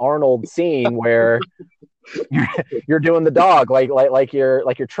young Arnold scene where you're doing the dog, like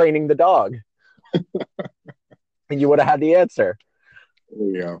you're training the dog, and you would have had the answer.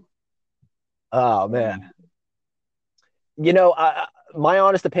 Yeah. Oh man. My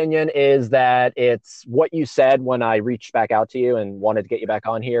honest opinion is that it's what you said when I reached back out to you and wanted to get you back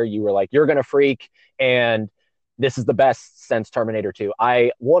on here. You were like, you're going to freak, and this is the best since Terminator 2.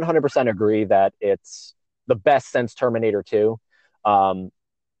 I 100% agree that it's the best since Terminator 2.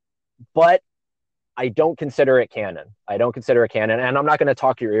 But I don't consider it canon. And I'm not going to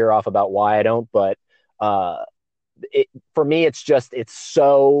talk your ear off about why I don't, but for me, it's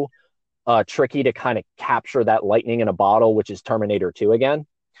so tricky to kind of capture that lightning in a bottle, which is Terminator 2 again.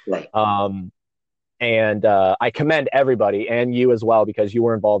 Right. And I commend everybody and you as well, because you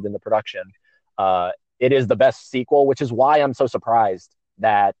were involved in the production. It is the best sequel, which is why I'm so surprised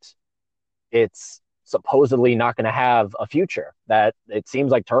that it's supposedly not going to have a future, that it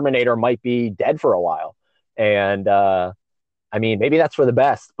seems like Terminator might be dead for a while. And I mean, maybe that's for the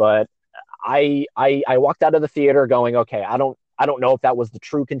best, but I walked out of the theater going, okay, I don't know if that was the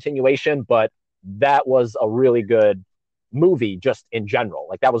true continuation, but that was a really good movie just in general.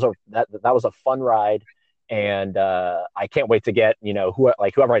 Like that was a fun ride. And I can't wait to get,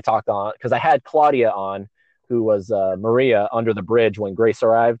 whoever I talked on, because I had Claudia on, who was Maria under the bridge when Grace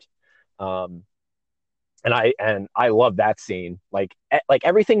arrived. And I love that scene. Like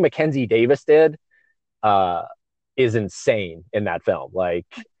everything Mackenzie Davis did is insane in that film. Like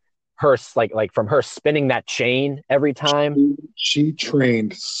her, like from her spinning that chain every time. She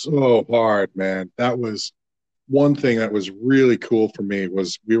trained so hard, man. That was one thing that was really cool for me.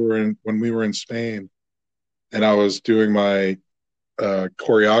 Was when we were in Spain and I was doing my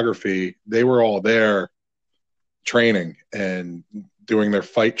choreography, they were all there training and doing their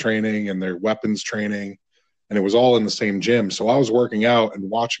fight training and their weapons training, and it was all in the same gym. So I was working out and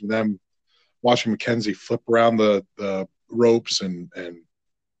watching Mackenzie flip around the ropes and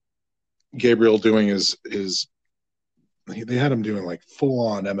Gabriel doing his they had him doing like full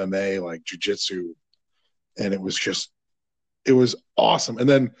on MMA, like jiu-jitsu, and it was awesome. And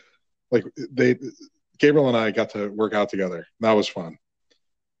then like Gabriel and I got to work out together. That was fun.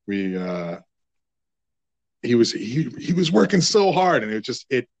 He was working so hard, and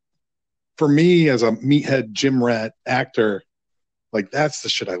it for me as a meathead gym rat actor, like that's the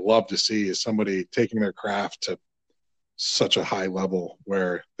shit I love to see, is somebody taking their craft to such a high level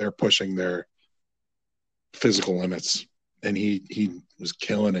where they're pushing their physical limits. And he was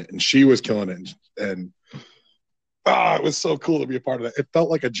killing it, and she was killing it, and it was so cool to be a part of that. It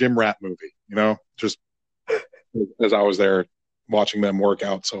felt like a gym rat movie, just as I was there watching them work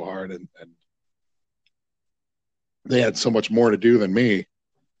out so hard, and they had so much more to do than me,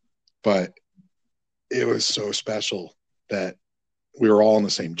 but it was so special that we were all in the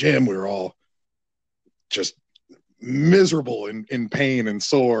same gym. We were all just miserable in pain and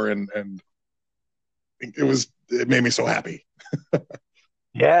sore, and it made me so happy.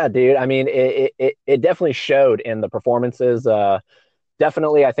 Yeah, dude. I mean, it definitely showed in the performances.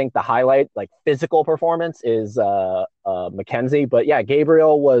 Definitely, I think the highlight, like physical performance, is Mackenzie. But yeah,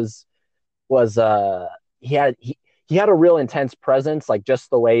 Gabriel was he had a real intense presence, like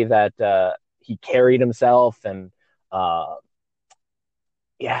just the way that he carried himself, and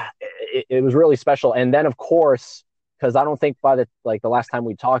it was really special. And then, of course, because I don't think the last time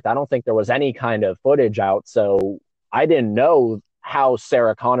we talked, I don't think there was any kind of footage out, so I didn't know how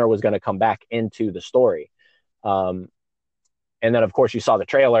Sarah Connor was going to come back into the story. And then, of course, you saw the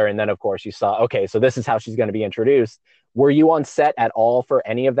trailer, and then, of course, you saw, okay, so this is how she's going to be introduced. Were you on set at all for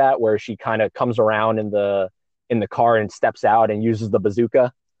any of that, where she kind of comes around in the in the car and steps out and uses the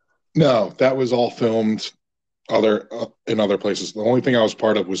bazooka? No, that was all filmed in other places. The only thing I was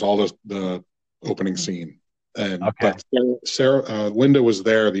part of was all the opening scene, and Okay. but Sarah Linda was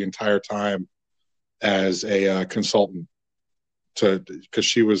there the entire time as a consultant because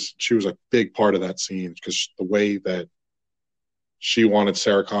she was a big part of that scene because the way that she wanted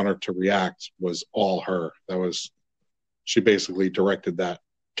Sarah Connor to react was all her. She basically directed that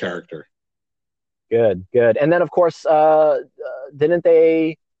character. Good, good. And then, of course, didn't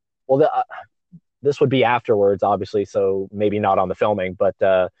they? Well, this would be afterwards, obviously, so maybe not on the filming, but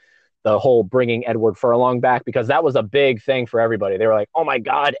the whole bringing Edward Furlong back, because that was a big thing for everybody. They were like, "Oh my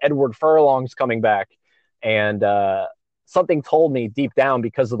God, Edward Furlong's coming back," and something told me deep down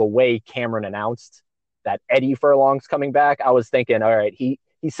because of the way Cameron announced that Eddie Furlong's coming back. I was thinking, all right, he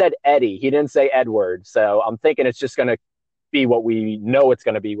said Eddie, he didn't say Edward, so I'm thinking it's just going to be what we know it's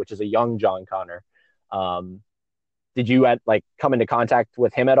going to be, which is a young John Connor. Um, did you like come into contact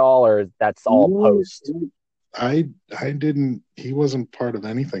with him at all, or that's all post? I didn't. He wasn't part of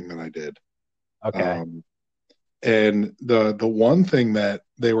anything that I did. Okay. And the one thing that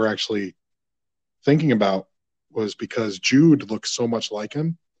they were actually thinking about was because Jude looks so much like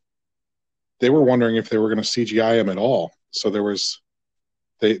him, they were wondering if they were going to CGI him at all. So they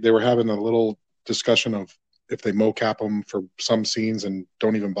were having a little discussion of if they mocap him for some scenes and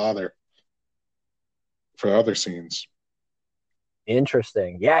don't even bother for other scenes.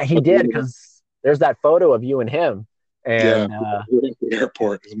 Interesting. Yeah, he did, because there's that photo of you and him. And at the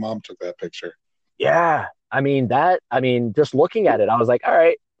airport, his mom took that picture. Yeah, I mean, just looking at it, I was like, all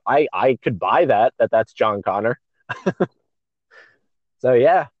right, I could buy that's John Connor. So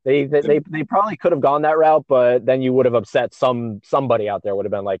yeah, they probably could have gone that route, but then you would have upset somebody out there would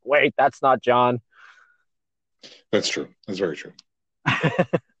have been like, wait, that's not John. That's true. That's very true.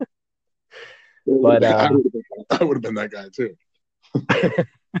 But I would have been that guy too.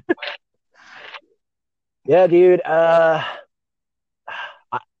 Yeah, dude. I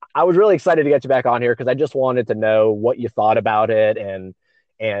was really excited to get you back on here because I just wanted to know what you thought about it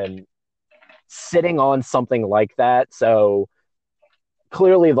and sitting on something like that. So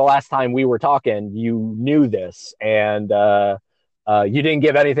clearly, the last time we were talking, you knew this, and you didn't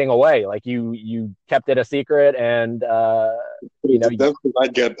give anything away. Like you kept it a secret, and that's because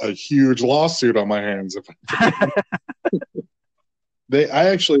I'd get a huge lawsuit on my hands. I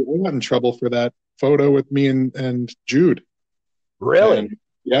got in trouble for that photo with me and Jude. Really? And,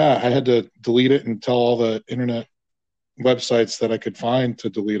 yeah, I had to delete it and tell all the internet websites that I could find to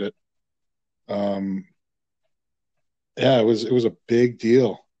delete it. Yeah, it was a big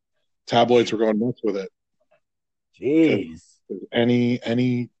deal. Tabloids were going nuts with it. Jeez.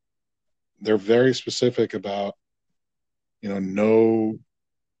 They're very specific about, no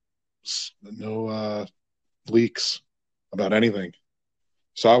leaks about anything.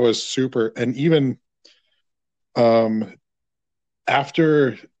 So I was super, and even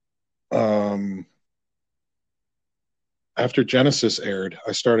after Genesis aired,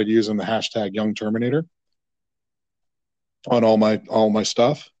 I started using the hashtag Young Terminator on all my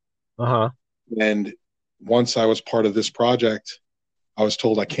stuff. And once I was part of this project, I was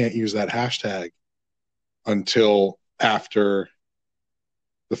told I can't use that hashtag until after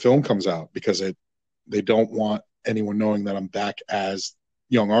the film comes out because they don't want anyone knowing that I'm back as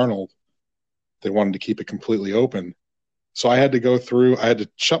young Arnold. They wanted to keep it completely open. So I had to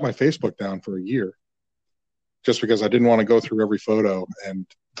shut my Facebook down for a year just because I didn't want to go through every photo and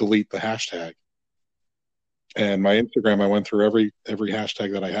delete the hashtag. And my Instagram, I went through every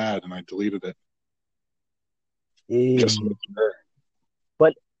hashtag that I had and I deleted it. Just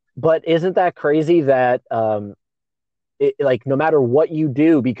But isn't that crazy that like no matter what you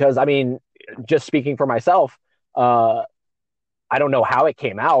do, because I mean, just speaking for myself, I don't know how it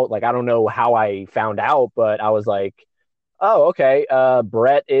came out. Like I don't know how I found out, but I was like, oh, okay,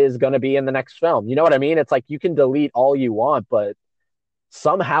 Brett is going to be in the next film. You know what I mean? It's like you can delete all you want, but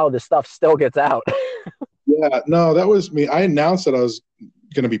somehow the stuff still gets out. Yeah, no, that was me. I announced that I was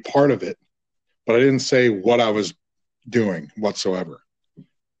going to be part of it, but I didn't say what I was doing whatsoever.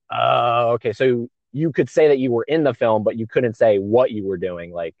 Okay. So you could say that you were in the film, but you couldn't say what you were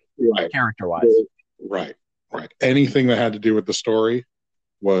doing, like character-wise. Right. Anything that had to do with the story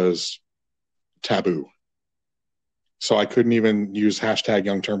was taboo. So I couldn't even use hashtag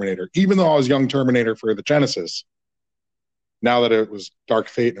Young Terminator, even though I was Young Terminator for the Genesis. Now that it was Dark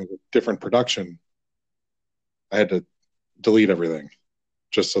Fate and a different production, I had to delete everything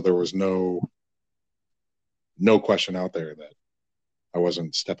just so there was no question out there that I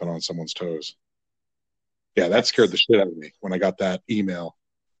wasn't stepping on someone's toes. Yeah, that scared the shit out of me when I got that email.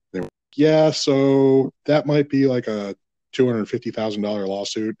 yeah, so that might be like a $250,000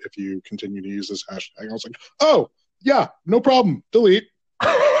 lawsuit if you continue to use this hashtag. I was like, oh, yeah, no problem. Delete.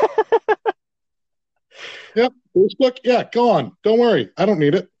 Yep. Facebook, yeah, go on. Don't worry. I don't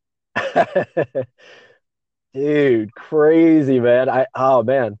need it. Dude, crazy, man. Oh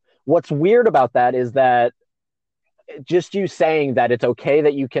man. What's weird about that is that just you saying that it's okay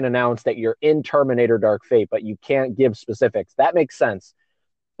that you can announce that you're in Terminator Dark Fate, but you can't give specifics. That makes sense.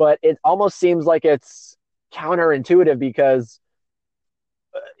 But it almost seems like it's counterintuitive because,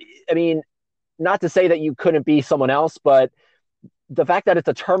 I mean, not to say that you couldn't be someone else, but the fact that it's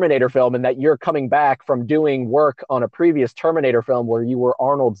a Terminator film and that you're coming back from doing work on a previous Terminator film where you were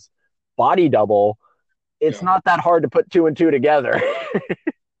Arnold's body double, it's Yeah. not that hard to put two and two together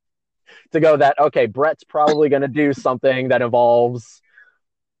to go that, okay, Brett's probably going to do something that involves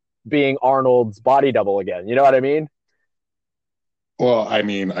being Arnold's body double again. You know what I mean? Well, I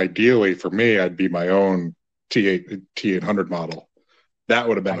mean, ideally for me, I'd be my own T800 model. That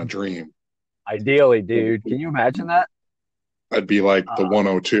would have been a dream. Ideally, dude. Can you imagine that? I'd be like the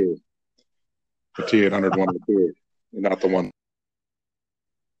 102, the T800 102, not the one.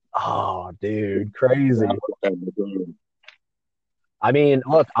 Oh, dude, crazy. I mean,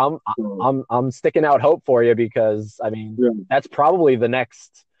 look, I'm sticking out hope for you because I mean Yeah. that's probably the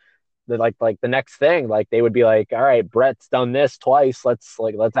next thing. Like they would be like, all right, Brett's done this twice.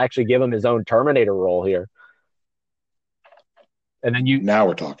 Let's actually give him his own Terminator role here. And then Now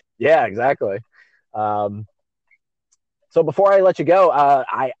we're talking. yeah, exactly. Um, so before I let you go,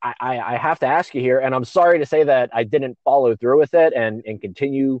 I have to ask you here, and I'm sorry to say that I didn't follow through with it and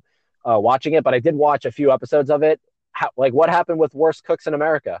continue watching it, but I did watch a few episodes of it. Like, what happened with Worst Cooks in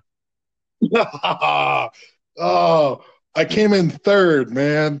America? Oh, I came in third,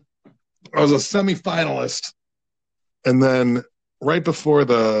 man. I was a semifinalist, and then right before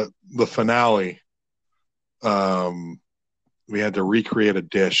the finale, we had to recreate a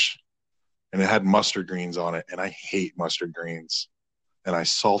dish, and it had mustard greens on it, and I hate mustard greens, and I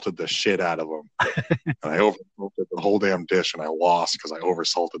salted the shit out of them, and I oversalted the whole damn dish, and I lost because I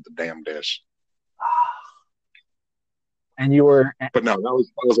oversalted the damn dish. And you were But no, that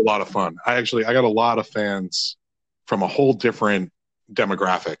was a lot of fun. I got a lot of fans from a whole different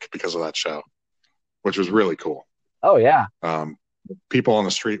demographic because of that show, which was really cool. oh yeah, People on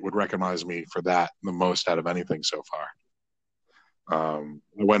the street would recognize me for that the most out of anything so far.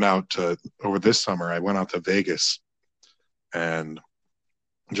 I went out to over this summer. I went out to Vegas, and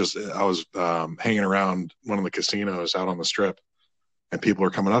I was hanging around one of the casinos out on the strip, and people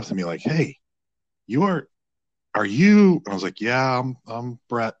were coming up to me like, "Hey, are you?" And I was like, "Yeah, I'm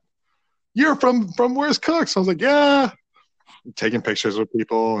Brett. You're from Worst Cooks?" I was like, "Yeah." Taking pictures with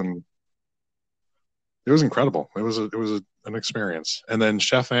people, and it was incredible. It was an experience. And then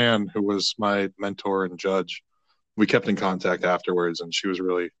Chef Ann, who was my mentor and judge, we kept in contact afterwards, and she was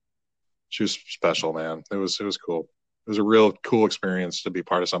special, man. It was cool. It was a real cool experience to be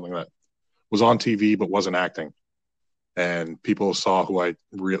part of something that was on TV but wasn't acting, and people saw my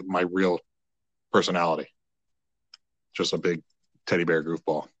real personality. Just a big teddy bear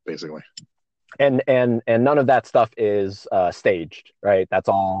goofball, basically. and none of that stuff is staged, right? That's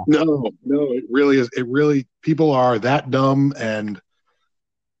all. No, it really is. It really, people are that dumb, and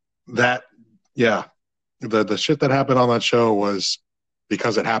that, yeah, the shit that happened on that show was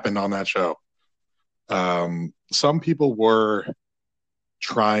because it happened on that show. Some people were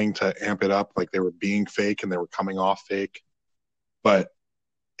trying to amp it up, like they were being fake and they were coming off fake, but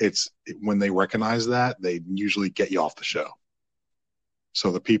when they recognize that, they usually get you off the show.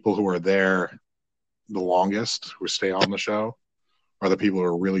 So the people who are there the longest, who stay on the show, are the people who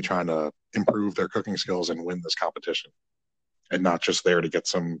are really trying to improve their cooking skills and win this competition, and not just there to get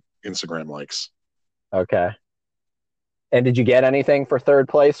some Instagram likes. Okay. And did you get anything for third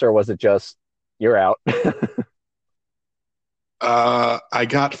place, or was it just you're out? I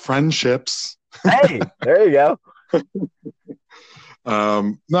got friendships. Hey, there you go.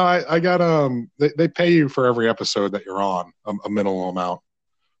 No, I got they pay you for every episode that you're on, a minimal amount,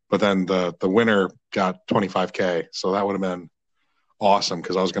 but then the winner got $25K, so that would have been awesome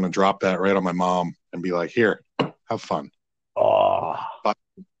because I was going to drop that right on my mom and be like, here, have fun. Oh,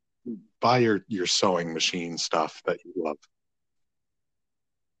 buy your sewing machine stuff that you love.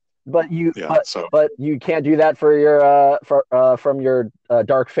 but you Yeah, but you can't do that for your from your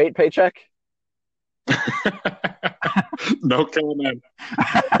Dark Fate paycheck. No comment.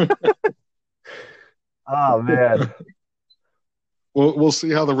 Oh man. We'll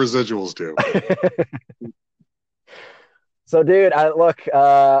see how the residuals do. So, dude,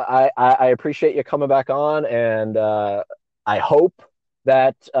 I appreciate you coming back on, and I hope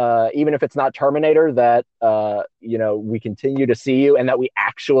that even if it's not Terminator, that we continue to see you and that we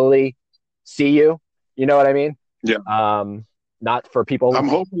actually see you. You know what I mean? Yeah. Not for people. I'm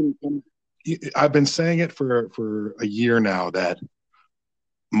hoping. I've been saying it for a year now that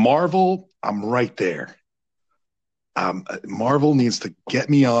Marvel, I'm right there. Marvel needs to get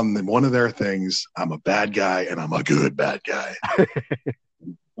me on one of their things. I'm a bad guy, and I'm a good bad guy.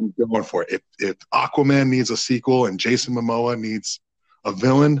 I'm going for it. If Aquaman needs a sequel and Jason Momoa needs a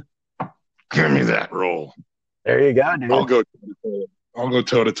villain, give me that role. There you go, dude. I'll go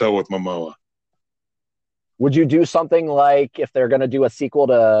toe to toe with Momoa. Would you do something like if they're going to do a sequel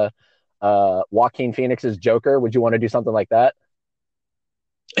to Joaquin Phoenix's Joker? Would you want to do something like that?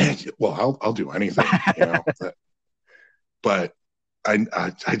 Well, I'll do anything, but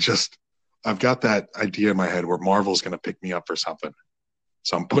I just I've got that idea in my head where Marvel's going to pick me up for something,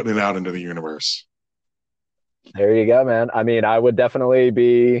 so I'm putting it out into the universe. There you go, man. I mean, I would definitely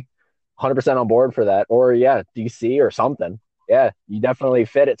be 100% on board for that. Or yeah, DC or something. Yeah, you definitely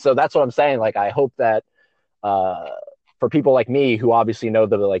fit it. So that's what I'm saying. Like, I hope that uh, for people like me who obviously know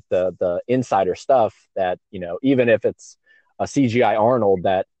the insider stuff, that even if it's a CGI Arnold,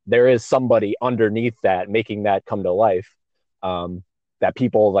 that there is somebody underneath that making that come to life. That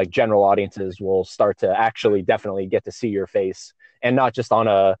people like general audiences will start to actually definitely get to see your face, and not just on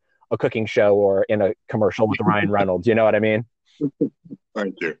a cooking show or in a commercial with Ryan Reynolds. You know what I mean?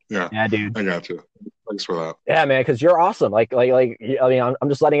 Thank you. Yeah, dude. I got you. Thanks for that. Yeah, man, because you're awesome. Like, I mean, I'm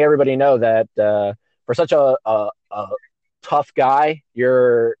just letting everybody know that for such a tough guy,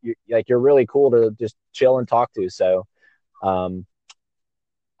 you're really cool to just chill and talk to. So,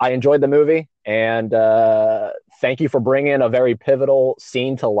 I enjoyed the movie, and thank you for bringing a very pivotal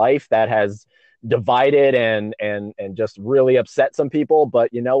scene to life that has divided and just really upset some people.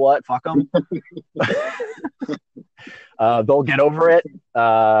 But you know what? Fuck them. They'll get over it.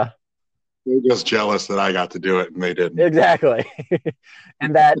 They're just jealous that I got to do it and they didn't. Exactly.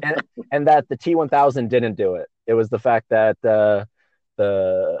 and that the T-1000 didn't do it. It was the fact that the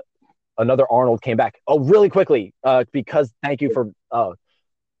another Arnold came back. Oh, really quickly, because thank you for.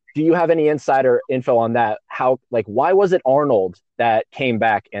 Do you have any insider info on that? Why was it Arnold that came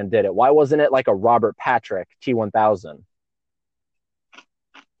back and did it? Why wasn't it like a Robert Patrick T-1000?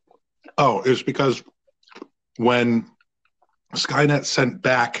 Oh, it was because when Skynet sent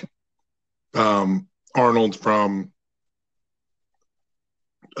back Arnold from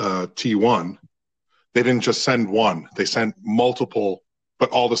T1, they didn't just send one. They sent multiple,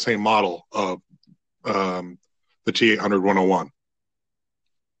 but all the same model of the T-800 101.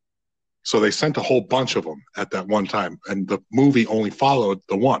 So they sent a whole bunch of them at that one time, and the movie only followed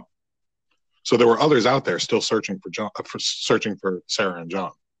the one. So there were others out there still searching for John, searching for Sarah and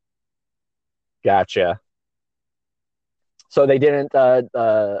John. Gotcha. So they didn't.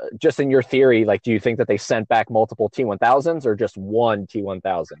 Just in your theory, like, do you think that they sent back multiple T-1000s or just one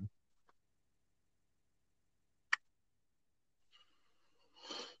T-1000?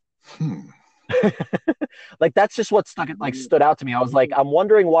 Like, that's just what stood out to me. I was like, I'm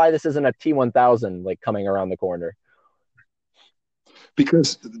wondering why this isn't a T-1000 like coming around the corner.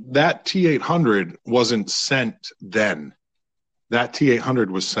 Because that T-800 wasn't sent then. That T-800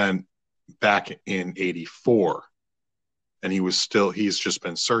 was sent back in '84, and he's just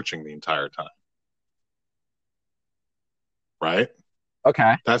been searching the entire time. Right?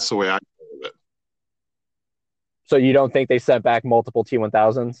 Okay. That's the way I think of it. So you don't think they sent back multiple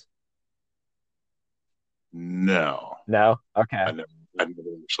T-1000s? No. No? Okay. I never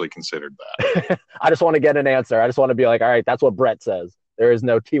actually considered that. I just want to get an answer. I just want to be like, all right, that's what Brett says. There is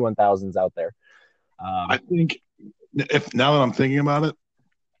no T-1000s out there. I think if now that I'm thinking about it,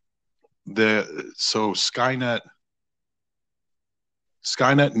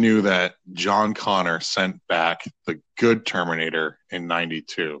 Skynet knew that John Connor sent back the good Terminator in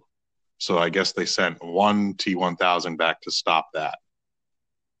 '92. So I guess they sent one T-1000 back to stop that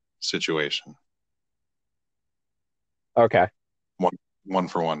situation. Okay. One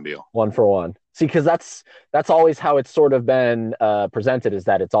for one deal. One for one. See, because that's always how it's sort of been presented, is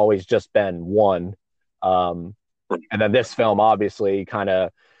that it's always just been one. And then this film obviously kind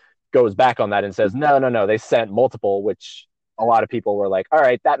of goes back on that and says, no, they sent multiple, which a lot of people were like, all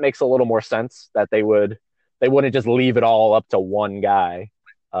right, that makes a little more sense, that they wouldn't just leave it all up to one guy.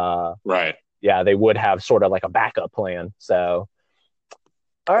 Right. Yeah, they would have sort of like a backup plan. So,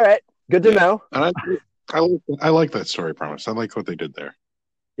 all right, good to know. And I like that story premise. I like what they did there.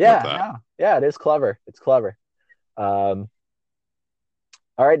 Yeah, it is clever. It's clever. All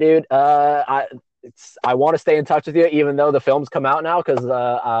right, dude. I want to stay in touch with you, even though the film's come out now,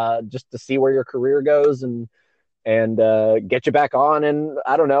 because just to see where your career goes and and get you back on in,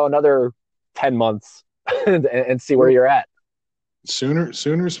 I don't know, another 10 months and see where you're at.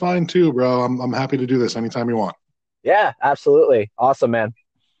 Sooner's fine too, bro. I'm happy to do this anytime you want. Yeah, absolutely. Awesome, man.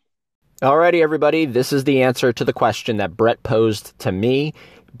 Alrighty, everybody. This is the answer to the question that Brett posed to me.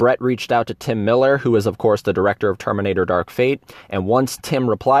 Brett reached out to Tim Miller, who is, of course, the director of Terminator Dark Fate. And once Tim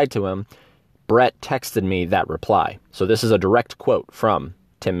replied to him, Brett texted me that reply. So this is a direct quote from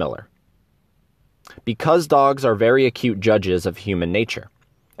Tim Miller. Because dogs are very acute judges of human nature.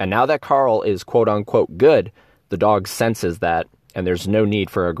 And now that Carl is quote-unquote good, the dog senses that, and there's no need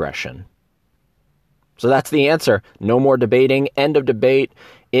for aggression. So that's the answer. No more debating. End of debate.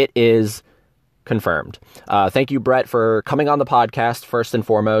 It is confirmed. Thank you, Brett, for coming on the podcast, first and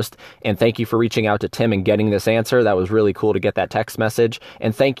foremost. And thank you for reaching out to Tim and getting this answer. That was really cool to get that text message.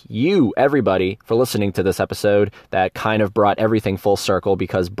 And thank you, everybody, for listening to this episode. That kind of brought everything full circle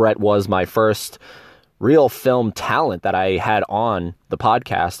because Brett was my first real film talent that I had on the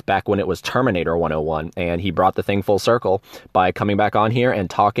podcast back when it was Terminator 101, and he brought the thing full circle by coming back on here and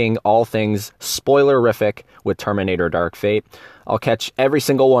talking all things spoilerific with Terminator Dark Fate. I'll catch every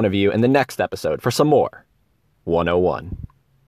single one of you in the next episode for some more 101.